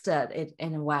mastered it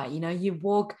in a way. You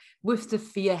walk with the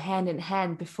fear hand in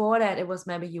hand. Before that, it was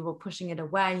maybe you were pushing it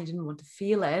away and you didn't want to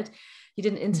feel it. You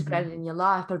didn't integrate it in your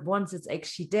life. But once it's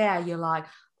actually there, you're like,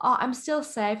 oh, I'm still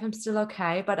safe. I'm still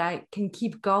okay. But I can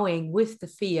keep going with the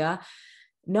fear,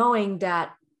 knowing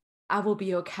that I will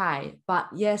be okay. But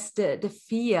yes, the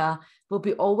fear will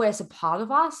be always a part of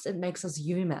us. It makes us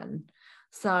human.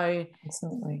 So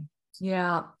Absolutely.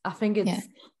 yeah, I think it's,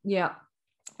 yeah.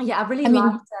 I really I like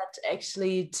mean, that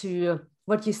actually, to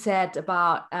what you said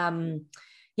about,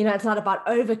 it's not about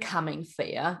overcoming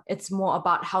fear. It's more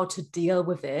about how to deal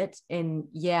with it and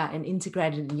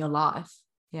integrate it in your life.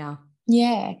 Yeah.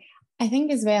 yeah, I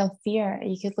think as well, fear,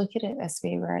 you could look at it this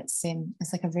way where it's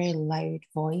like a very loud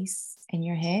voice in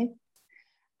your head.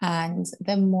 And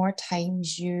the more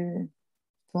times you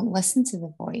don't listen to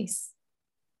the voice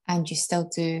and you still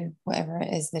do whatever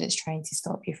it is that it's trying to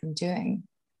stop you from doing,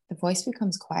 the voice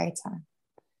becomes quieter.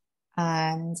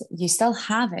 And you still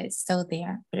have it, it's still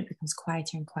there, but it becomes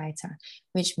quieter and quieter,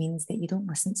 which means that you don't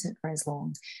listen to it for as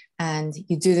long and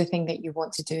you do the thing that you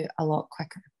want to do a lot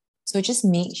quicker. So it just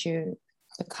makes you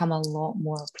become a lot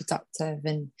more productive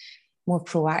and more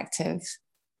proactive,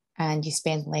 and you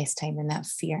spend less time in that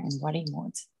fear and worry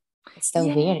mode. It's still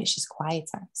there, it's just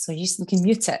quieter. So you can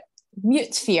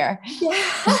mute fear. Yeah.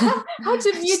 How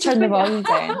to mute just turn the volume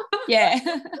down. Yeah.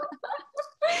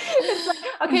 It's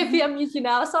like, okay, fear, I'm mute you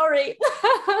now. Sorry.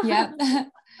 Yeah.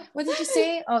 What did you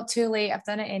say? Oh, too late. I've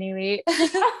done it anyway.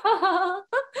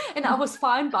 And I was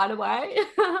fine, by the way.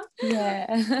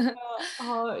 Yeah.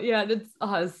 Oh yeah,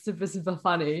 it's super, super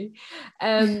funny.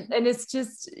 And it's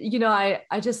just,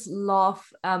 I just love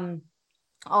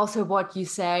also what you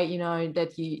say,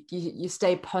 that you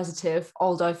stay positive,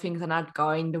 although things are not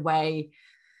going the way,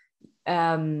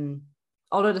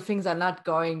 although the things are not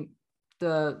going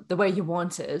the way you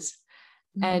wanted.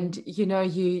 And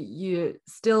you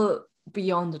still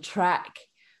be on the track.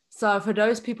 So for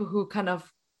those people who kind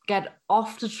of get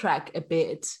off the track a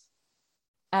bit,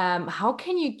 how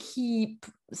can you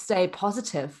stay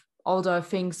positive, although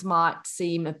things might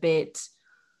seem a bit,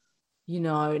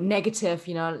 negative?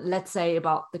 Let's say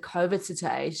about the COVID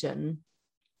situation,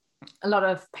 a lot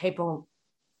of people,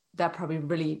 they're probably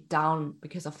really down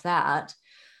because of that.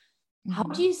 How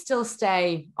do you still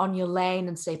stay on your lane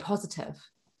and stay positive?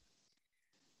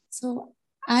 So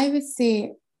I would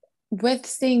say, with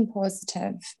staying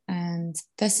positive, and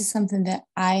this is something that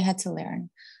I had to learn,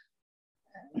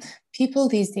 people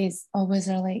these days always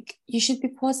are like, you should be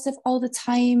positive all the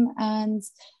time and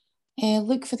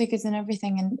look for the good in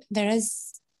everything. And there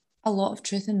is a lot of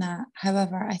truth in that.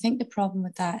 However, I think the problem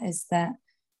with that is that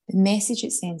the message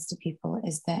it sends to people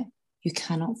is that you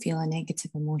cannot feel a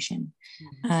negative emotion.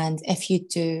 And if you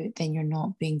do, then you're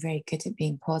not being very good at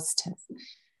being positive.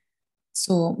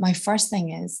 So my first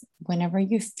thing is, whenever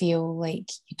you feel like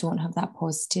you don't have that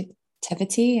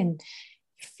positivity and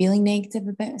you're feeling negative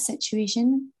about a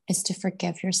situation, is to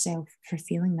forgive yourself for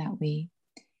feeling that way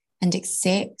and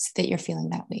accept that you're feeling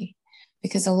that way.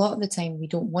 Because a lot of the time we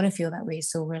don't want to feel that way.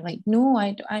 So we're like, no,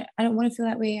 I don't want to feel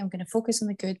that way. I'm going to focus on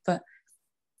the good. But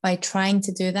by trying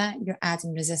to do that, you're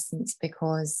adding resistance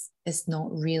because it's not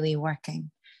really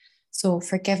working. So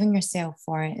forgiving yourself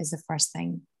for it is the first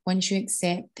thing. Once you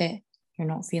accept that you're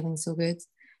not feeling so good,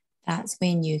 that's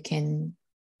when you can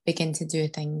begin to do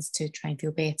things to try and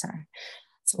feel better.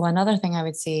 So another thing I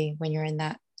would say when you're in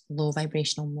that low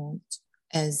vibrational mode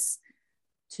is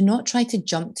to not try to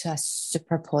jump to a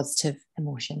super positive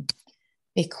emotion,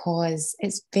 because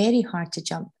it's very hard to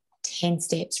jump 10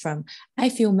 steps from I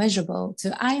feel miserable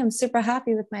to I am super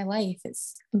happy with my life.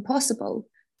 It's impossible,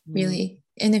 really.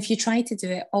 And if you try to do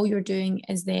it, all you're doing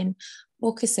is then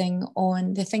focusing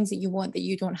on the things that you want that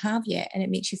you don't have yet, and it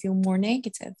makes you feel more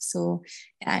negative. So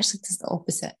it actually does the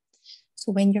opposite.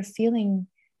 So when you're feeling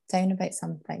down about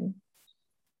something,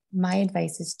 my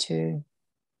advice is to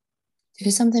do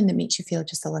something that makes you feel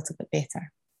just a little bit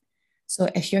better. So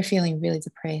if you're feeling really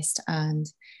depressed and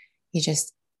you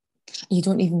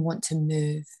don't even want to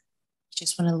move, you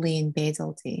just want to lay in bed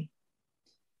all day,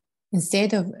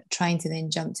 instead of trying to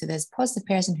then jump to this positive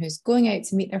person who's going out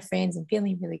to meet their friends and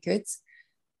feeling really good,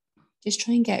 just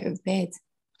try and get out of bed.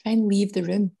 Try and leave the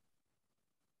room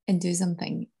and do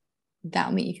something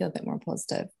that'll make you feel a bit more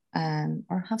positive.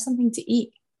 Or have something to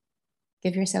eat.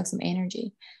 Give yourself some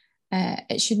energy.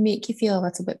 It should make you feel a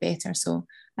little bit better. So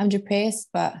I'm depressed,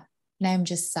 but now I'm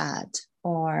just sad.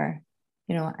 Or,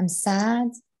 I'm sad,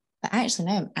 but actually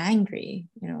now I'm angry.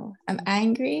 I'm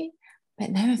angry,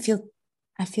 but now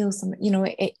I feel some,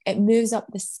 it moves up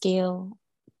the scale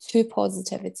to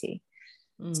positivity.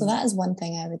 So that is one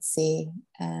thing I would say.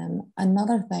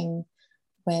 Another thing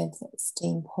with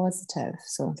staying positive.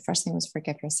 So the first thing was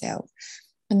forgive yourself.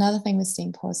 Another thing with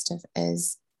staying positive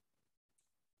is,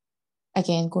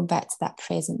 again, going back to that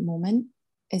present moment,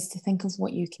 is to think of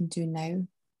what you can do now.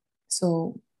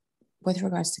 So with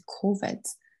regards to COVID,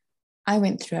 I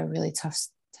went through a really tough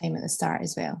time at the start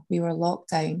as well. We were locked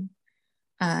down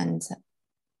and,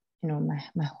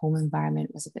 my home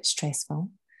environment was a bit stressful.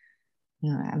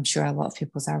 I'm sure a lot of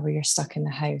people's are, where you're stuck in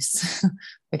the house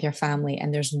with your family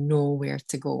and there's nowhere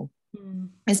to go,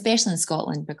 especially in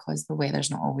Scotland, because the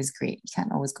weather's not always great. You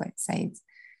can't always go outside.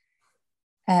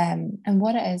 And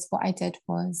what I did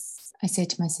was I said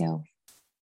to myself,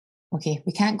 okay,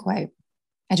 we can't go out.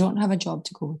 I don't have a job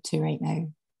to go to right now.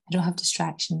 I don't have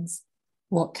distractions.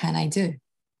 What can I do?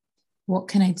 What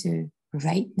can I do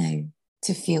right now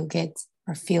to feel good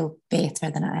or feel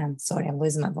better than I am? Sorry, I'm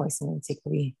losing my voice. I'm going to take a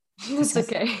wee. It's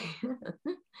okay.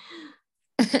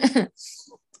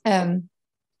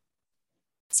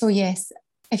 So yes,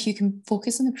 if you can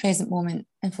focus on the present moment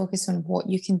and focus on what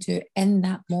you can do in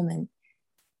that moment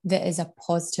that is a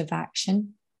positive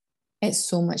action, it's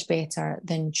so much better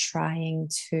than trying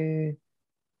to,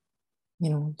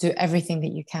 do everything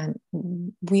that you can.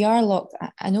 We are locked.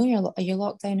 I know are you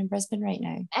locked down in Brisbane right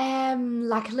now?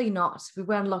 Luckily not. We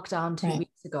were in lockdown 2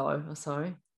 weeks ago or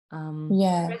so.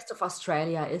 The rest of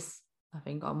Australia is, I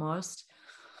think, almost.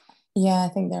 Yeah, I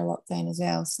think they're locked down as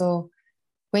well. So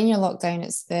when you're locked down,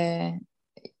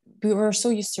 we're so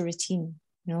used to routine.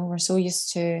 We're so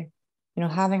used to,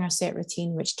 having our set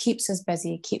routine, which keeps us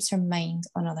busy, keeps our mind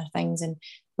on other things. And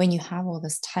when you have all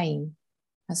this time,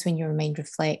 that's when your mind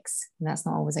reflects, and that's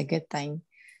not always a good thing.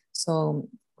 So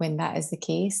when that is the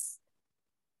case,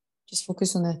 just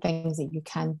focus on the things that you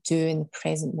can do in the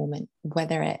present moment,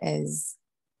 whether it is,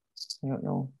 I don't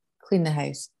know, clean the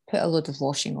house, put a load of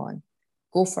washing on,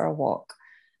 go for a walk.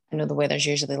 I know the weather's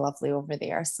usually lovely over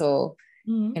there. So,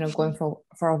 going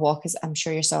for a walk is, I'm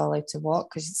sure you're still allowed to walk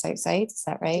because it's outside. Is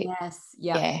that right? Yes.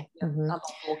 Yeah. Mm-hmm. I love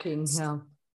walking. Yeah.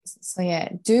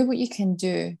 So do what you can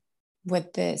do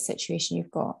with the situation you've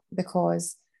got,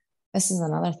 because this is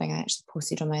another thing I actually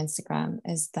posted on my Instagram,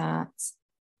 is that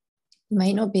we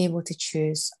might not be able to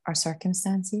choose our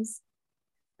circumstances,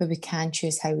 but we can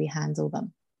choose how we handle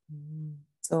them.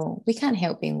 So we can't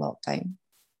help being locked down,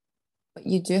 but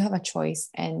you do have a choice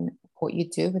in what you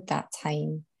do with that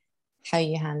time, how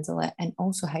you handle it, and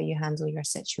also how you handle your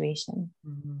situation.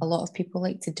 A lot of people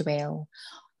like to dwell,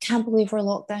 can't believe we're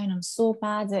locked down, I'm so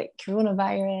bad at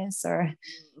coronavirus, or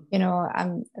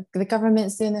the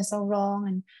government's doing this all wrong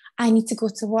and I need to go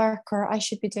to work, or I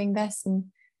should be doing this. And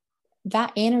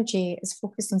that energy is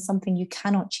focused on something you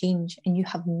cannot change and you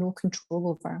have no control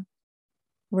over.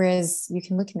 Whereas you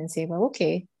can look at it and say, well,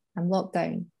 okay, I'm locked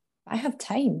down, but I have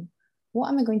time. What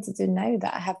am I going to do now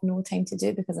that I have no time to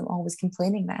do because I'm always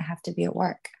complaining that I have to be at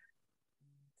work?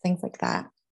 Things like that.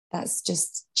 That's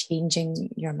just changing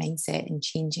your mindset and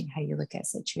changing how you look at a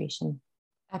situation.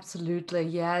 Absolutely.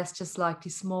 Yeah, it's just like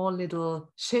these small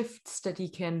little shifts that you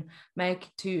can make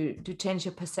to change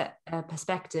your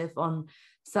perspective on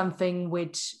something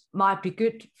which might be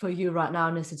good for you right now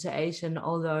in a situation,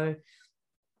 although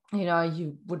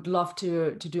you would love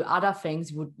to do other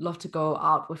things, you would love to go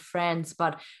out with friends.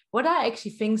 But what are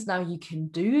actually things now you can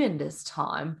do in this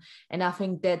time? And I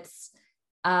think that's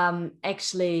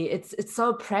actually it's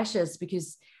so precious,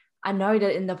 because I know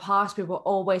that in the past we were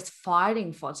always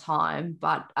fighting for time,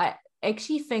 but I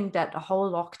actually think that the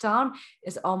whole lockdown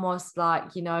is almost like,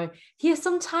 here's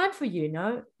some time for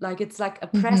you, like it's like a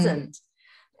present,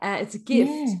 it's a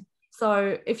gift. Yeah.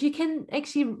 So if you can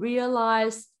actually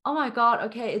realize, oh my God,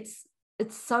 okay,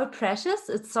 it's so precious,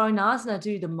 it's so nice, and I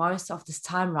do the most of this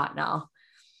time right now.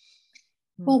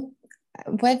 Well,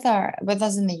 with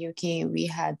us in the UK, we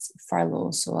had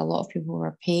furlough, so a lot of people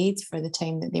were paid for the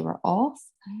time that they were off.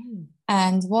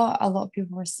 And what a lot of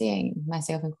people were saying,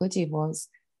 myself included, was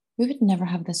we would never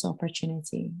have this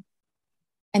opportunity.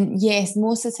 And yes,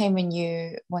 most of the time when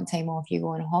you want time off, you go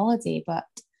on a holiday, but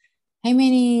how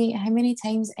many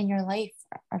times in your life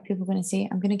are people going to say,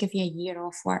 I'm going to give you a year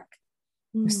off work?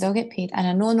 You still get paid. And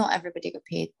I know not everybody got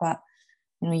paid, but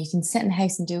you can sit in the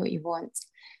house and do what you want.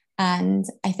 And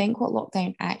I think what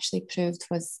lockdown actually proved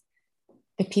was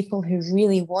the people who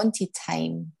really wanted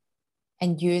time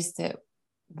and used it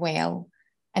well,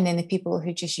 and then the people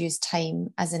who just used time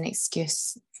as an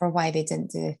excuse for why they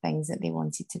didn't do the things that they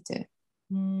wanted to do.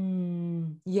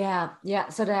 Yeah.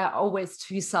 So there are always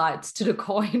two sides to the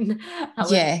coin.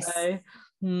 Yes.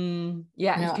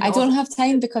 Yeah. I don't have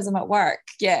time because I'm at work.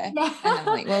 Yeah. And I'm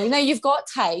like, well, now you've got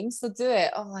time, so do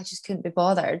it. Oh, I just couldn't be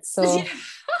bothered. So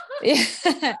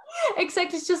Yeah.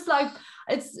 Exactly. It's just like,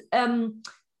 it's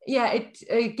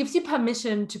it gives you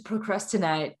permission to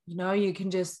procrastinate. You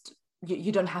can just,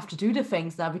 you don't have to do the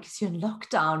things now because you're in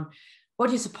lockdown. What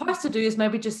you're supposed to do is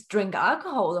maybe just drink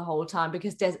alcohol the whole time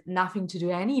because there's nothing to do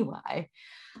anyway.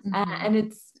 And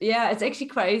it's actually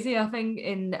crazy. I think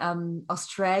in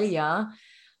Australia,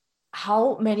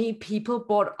 how many people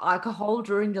bought alcohol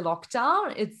during the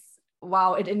lockdown.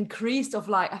 Wow, it increased of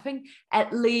like, I think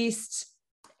at least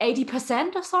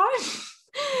 80% or so.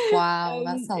 Wow,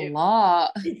 that's a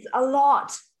lot. It's a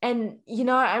lot. And,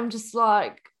 I'm just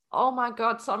like, oh my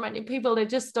God, so many people, they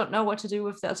just don't know what to do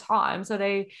with their time. So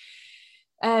they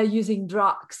are using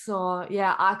drugs or,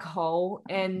 alcohol.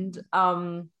 And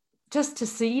just to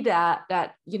see that,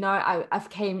 I've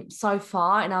came so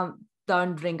far and I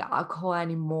don't drink alcohol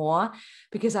anymore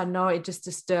because I know it just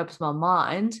disturbs my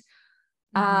mind.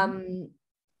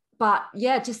 But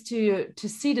just to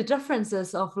see the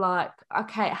differences of like,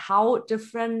 okay, how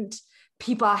different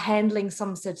people are handling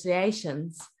some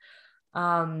situations.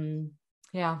 Everyone's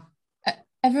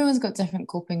got different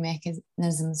coping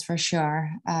mechanisms for sure.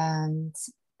 And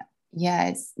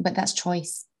but that's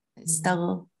choice. It's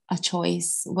still a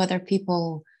choice. Whether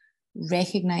people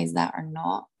recognize that or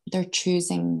not, they're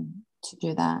choosing to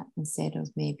do that instead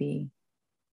of maybe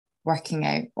working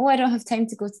out. Oh, I don't have time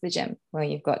to go to the gym. Well,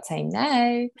 you've got time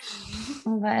now.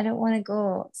 Oh, but I don't want to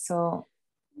go. So,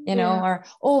 or,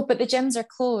 oh, but the gyms are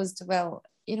closed. Well,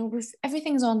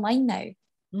 everything's online now.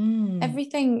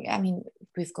 Everything, I mean,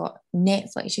 we've got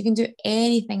Netflix. You can do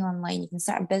anything online. You can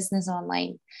start a business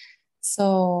online.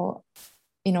 So,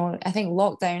 I think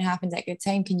lockdown happened at a good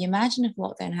time. Can you imagine if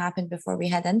lockdown happened before we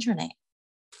had internet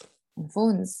and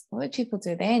phones? What would people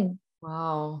do then?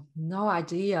 Wow, no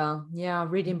idea. Yeah,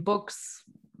 reading books,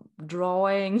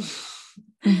 drawing,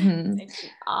 making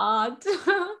art,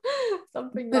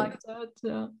 something like that.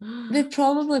 Yeah. They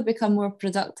probably become more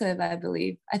productive, I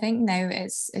believe. I think now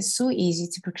it's so easy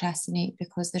to procrastinate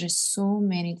because there are so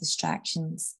many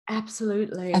distractions.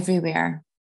 Absolutely. Everywhere.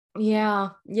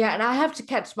 Yeah. And I have to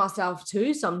catch myself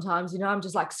too sometimes. I'm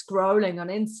just like scrolling on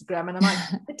Instagram and I'm like,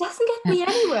 it doesn't get me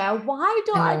anywhere. Why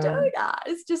do I do that?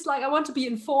 It's just like, I want to be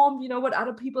informed, what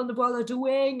other people in the world are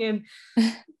doing. And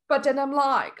but then I'm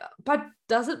like, but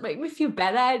does it make me feel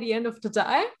better at the end of the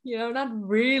day? Not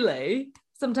really.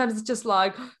 Sometimes it's just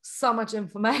like so much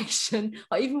information,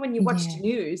 or even when you watch the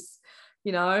news,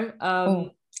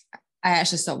 I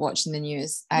actually stopped watching the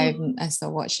news. I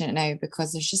stopped watching it now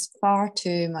because there's just far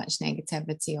too much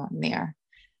negativity on there.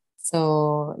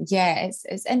 So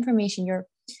it's information. Your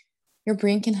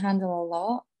brain can handle a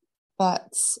lot,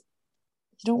 but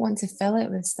you don't want to fill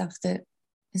it with stuff that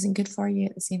isn't good for you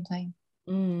at the same time.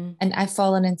 And I've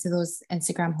fallen into those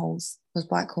Instagram holes, those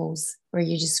black holes, where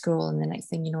you just scroll and the next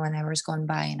thing you know, an hour's gone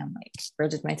by and I'm like, where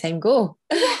did my time go?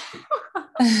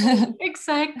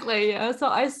 Exactly. Yeah. So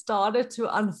I started to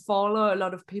unfollow a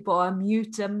lot of people. I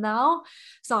mute them now.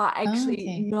 So I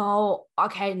actually know, I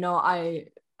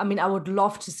mean, I would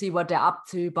love to see what they're up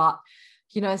to, but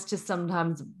it's just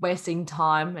sometimes wasting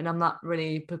time and I'm not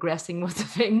really progressing with the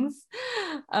things.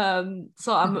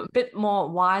 So I'm a bit more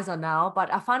wiser now,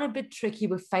 but I find it a bit tricky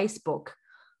with Facebook.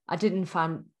 I didn't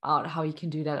find out how you can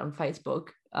do that on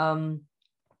Facebook. I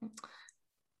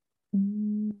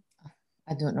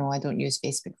don't know. I don't use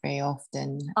Facebook very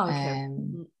often. Okay.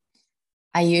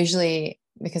 I usually,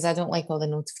 because I don't like all the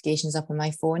notifications up on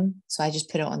my phone, so I just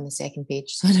put it on the second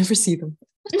page so I never see them.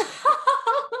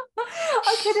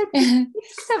 Okay,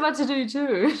 that's so much to do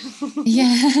too.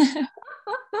 Yeah.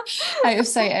 Out of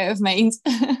sight, out of mind.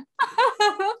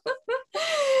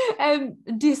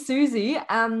 Dear Susie,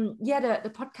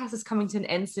 the podcast is coming to an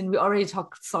end soon. We already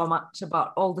talked so much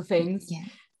about all the things. Yeah.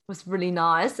 It was really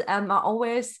nice. I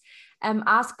always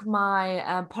ask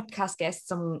my podcast guests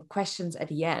some questions at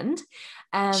the end.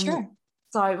 Sure.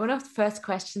 So one of the first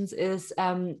questions is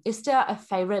there a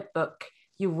favorite book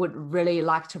you would really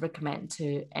like to recommend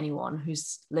to anyone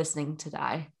who's listening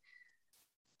today?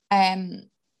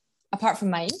 Apart from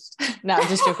mine? No, I'm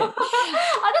just joking.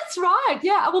 Oh, that's right.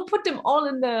 Yeah, I will put them all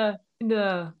in the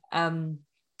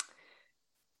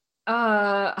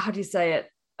how do you say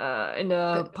it? In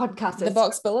the podcast. The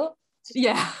box below?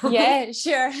 Yeah. Yeah,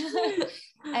 sure.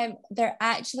 There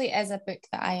actually is a book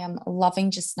that I am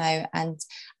loving just now, and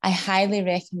I highly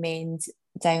recommend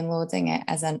downloading it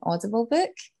as an Audible book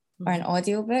or an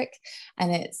audio book,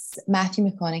 and it's Matthew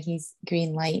McConaughey's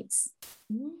Green Lights.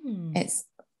 It's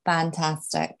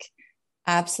fantastic.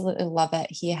 Absolutely love it.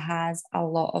 He has a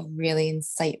lot of really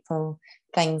insightful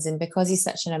things, and because he's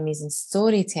such an amazing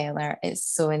storyteller, it's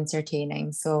so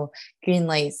entertaining. So Green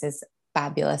Lights is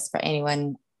fabulous for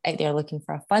anyone out there looking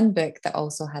for a fun book that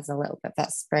also has a little bit of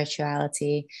that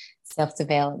spirituality,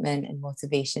 self-development and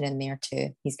motivation in there too.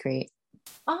 He's great.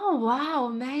 Oh, wow.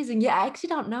 Amazing. Yeah, I actually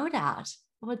don't know that.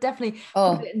 We'll definitely put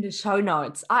Oh, it in the show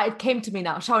notes. It came to me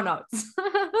now, show notes.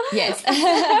 yes.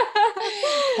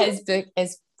 His book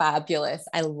is fabulous.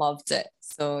 I loved it.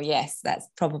 So yes, that's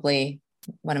probably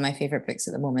one of my favorite books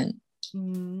at the moment.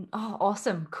 Oh,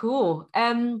 awesome. Cool.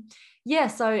 Yeah,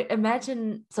 so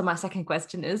my second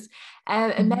question is,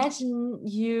 imagine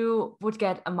you would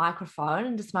get a microphone,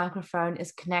 and this microphone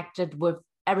is connected with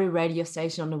every radio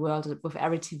station on the world, with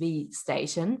every TV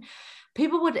station.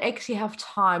 People would actually have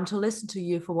time to listen to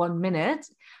you for 1 minute.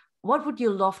 What would you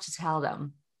love to tell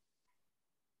them?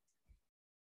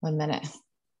 1 minute.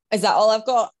 Is that all I've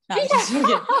got? No, I'm just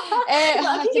joking.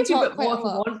 I can talk quite a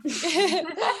lot.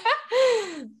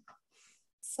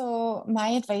 So my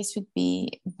advice would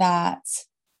be that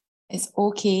it's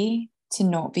okay to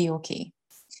not be okay,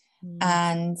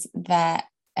 and that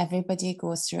everybody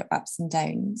goes through ups and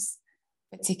downs,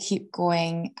 but to keep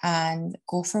going and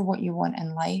go for what you want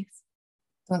in life.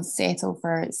 Don't settle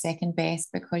for second best,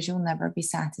 because you'll never be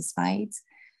satisfied.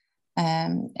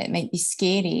 It might be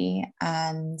scary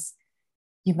and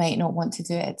you might not want to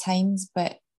do it at times,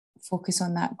 but focus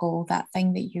on that goal, that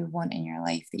thing that you want in your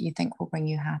life that you think will bring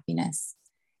you happiness.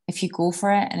 If you go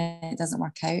for it and it doesn't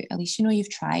work out, at least you know you've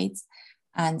tried,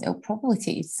 and it'll probably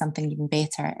take you to something even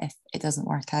better if it doesn't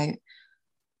work out.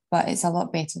 But it's a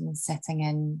lot better than sitting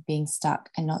in, being stuck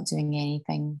and not doing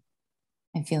anything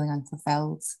and feeling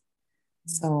unfulfilled.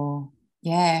 So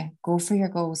yeah, go for your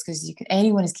goals, because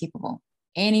anyone is capable.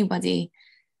 Anybody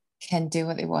can do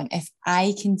what they want. If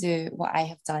I can do what I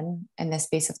have done in this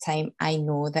space of time, I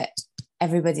know that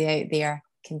everybody out there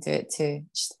can do it too.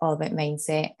 It's just all about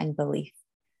mindset and belief.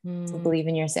 So believe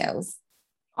in yourselves.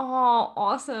 Oh,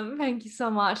 awesome. Thank you so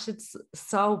much. It's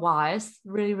so wise.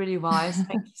 Really, really wise.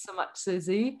 Thank you so much,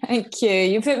 Susie. Thank you.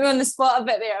 You put me on the spot a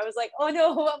bit there. I was like, oh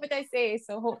no, what would I say?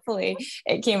 So hopefully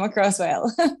it came across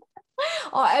well.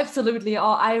 Oh, absolutely. Oh,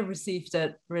 I received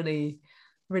it really,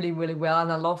 really, really well.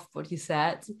 And I loved what you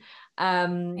said.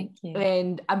 Thank you.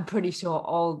 And I'm pretty sure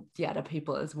all the other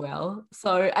people as well.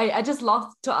 So I just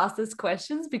love to ask these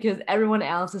questions, because everyone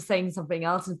else is saying something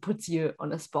else and puts you on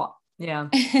the spot. Yeah.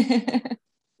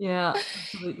 Yeah,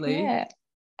 absolutely. Yeah.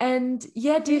 And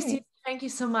yeah, dear Steve, thank you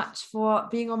so much for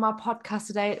being on my podcast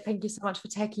today. Thank you so much for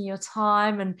taking your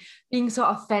time and being so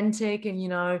authentic, and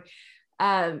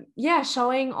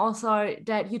showing also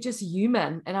that you're just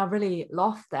human. And I really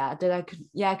love that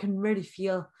I can really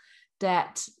feel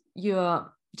that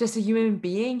you're just a human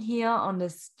being here on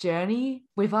this journey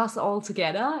with us all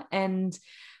together, and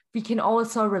we can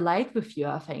also relate with you,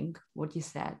 I think, what you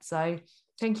said. So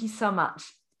thank you so much.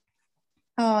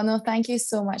 Oh, no, thank you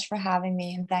so much for having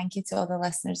me. And thank you to all the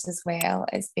listeners as well.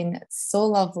 It's been so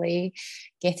lovely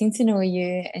getting to know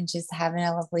you and just having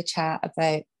a lovely chat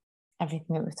about everything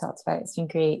that we've talked about. It's been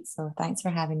great. So thanks for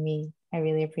having me. I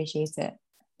really appreciate it.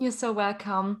 You're so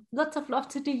welcome. Lots of love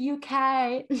to the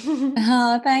UK.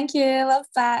 Oh, thank you. Love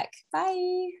back.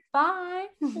 Bye. Bye.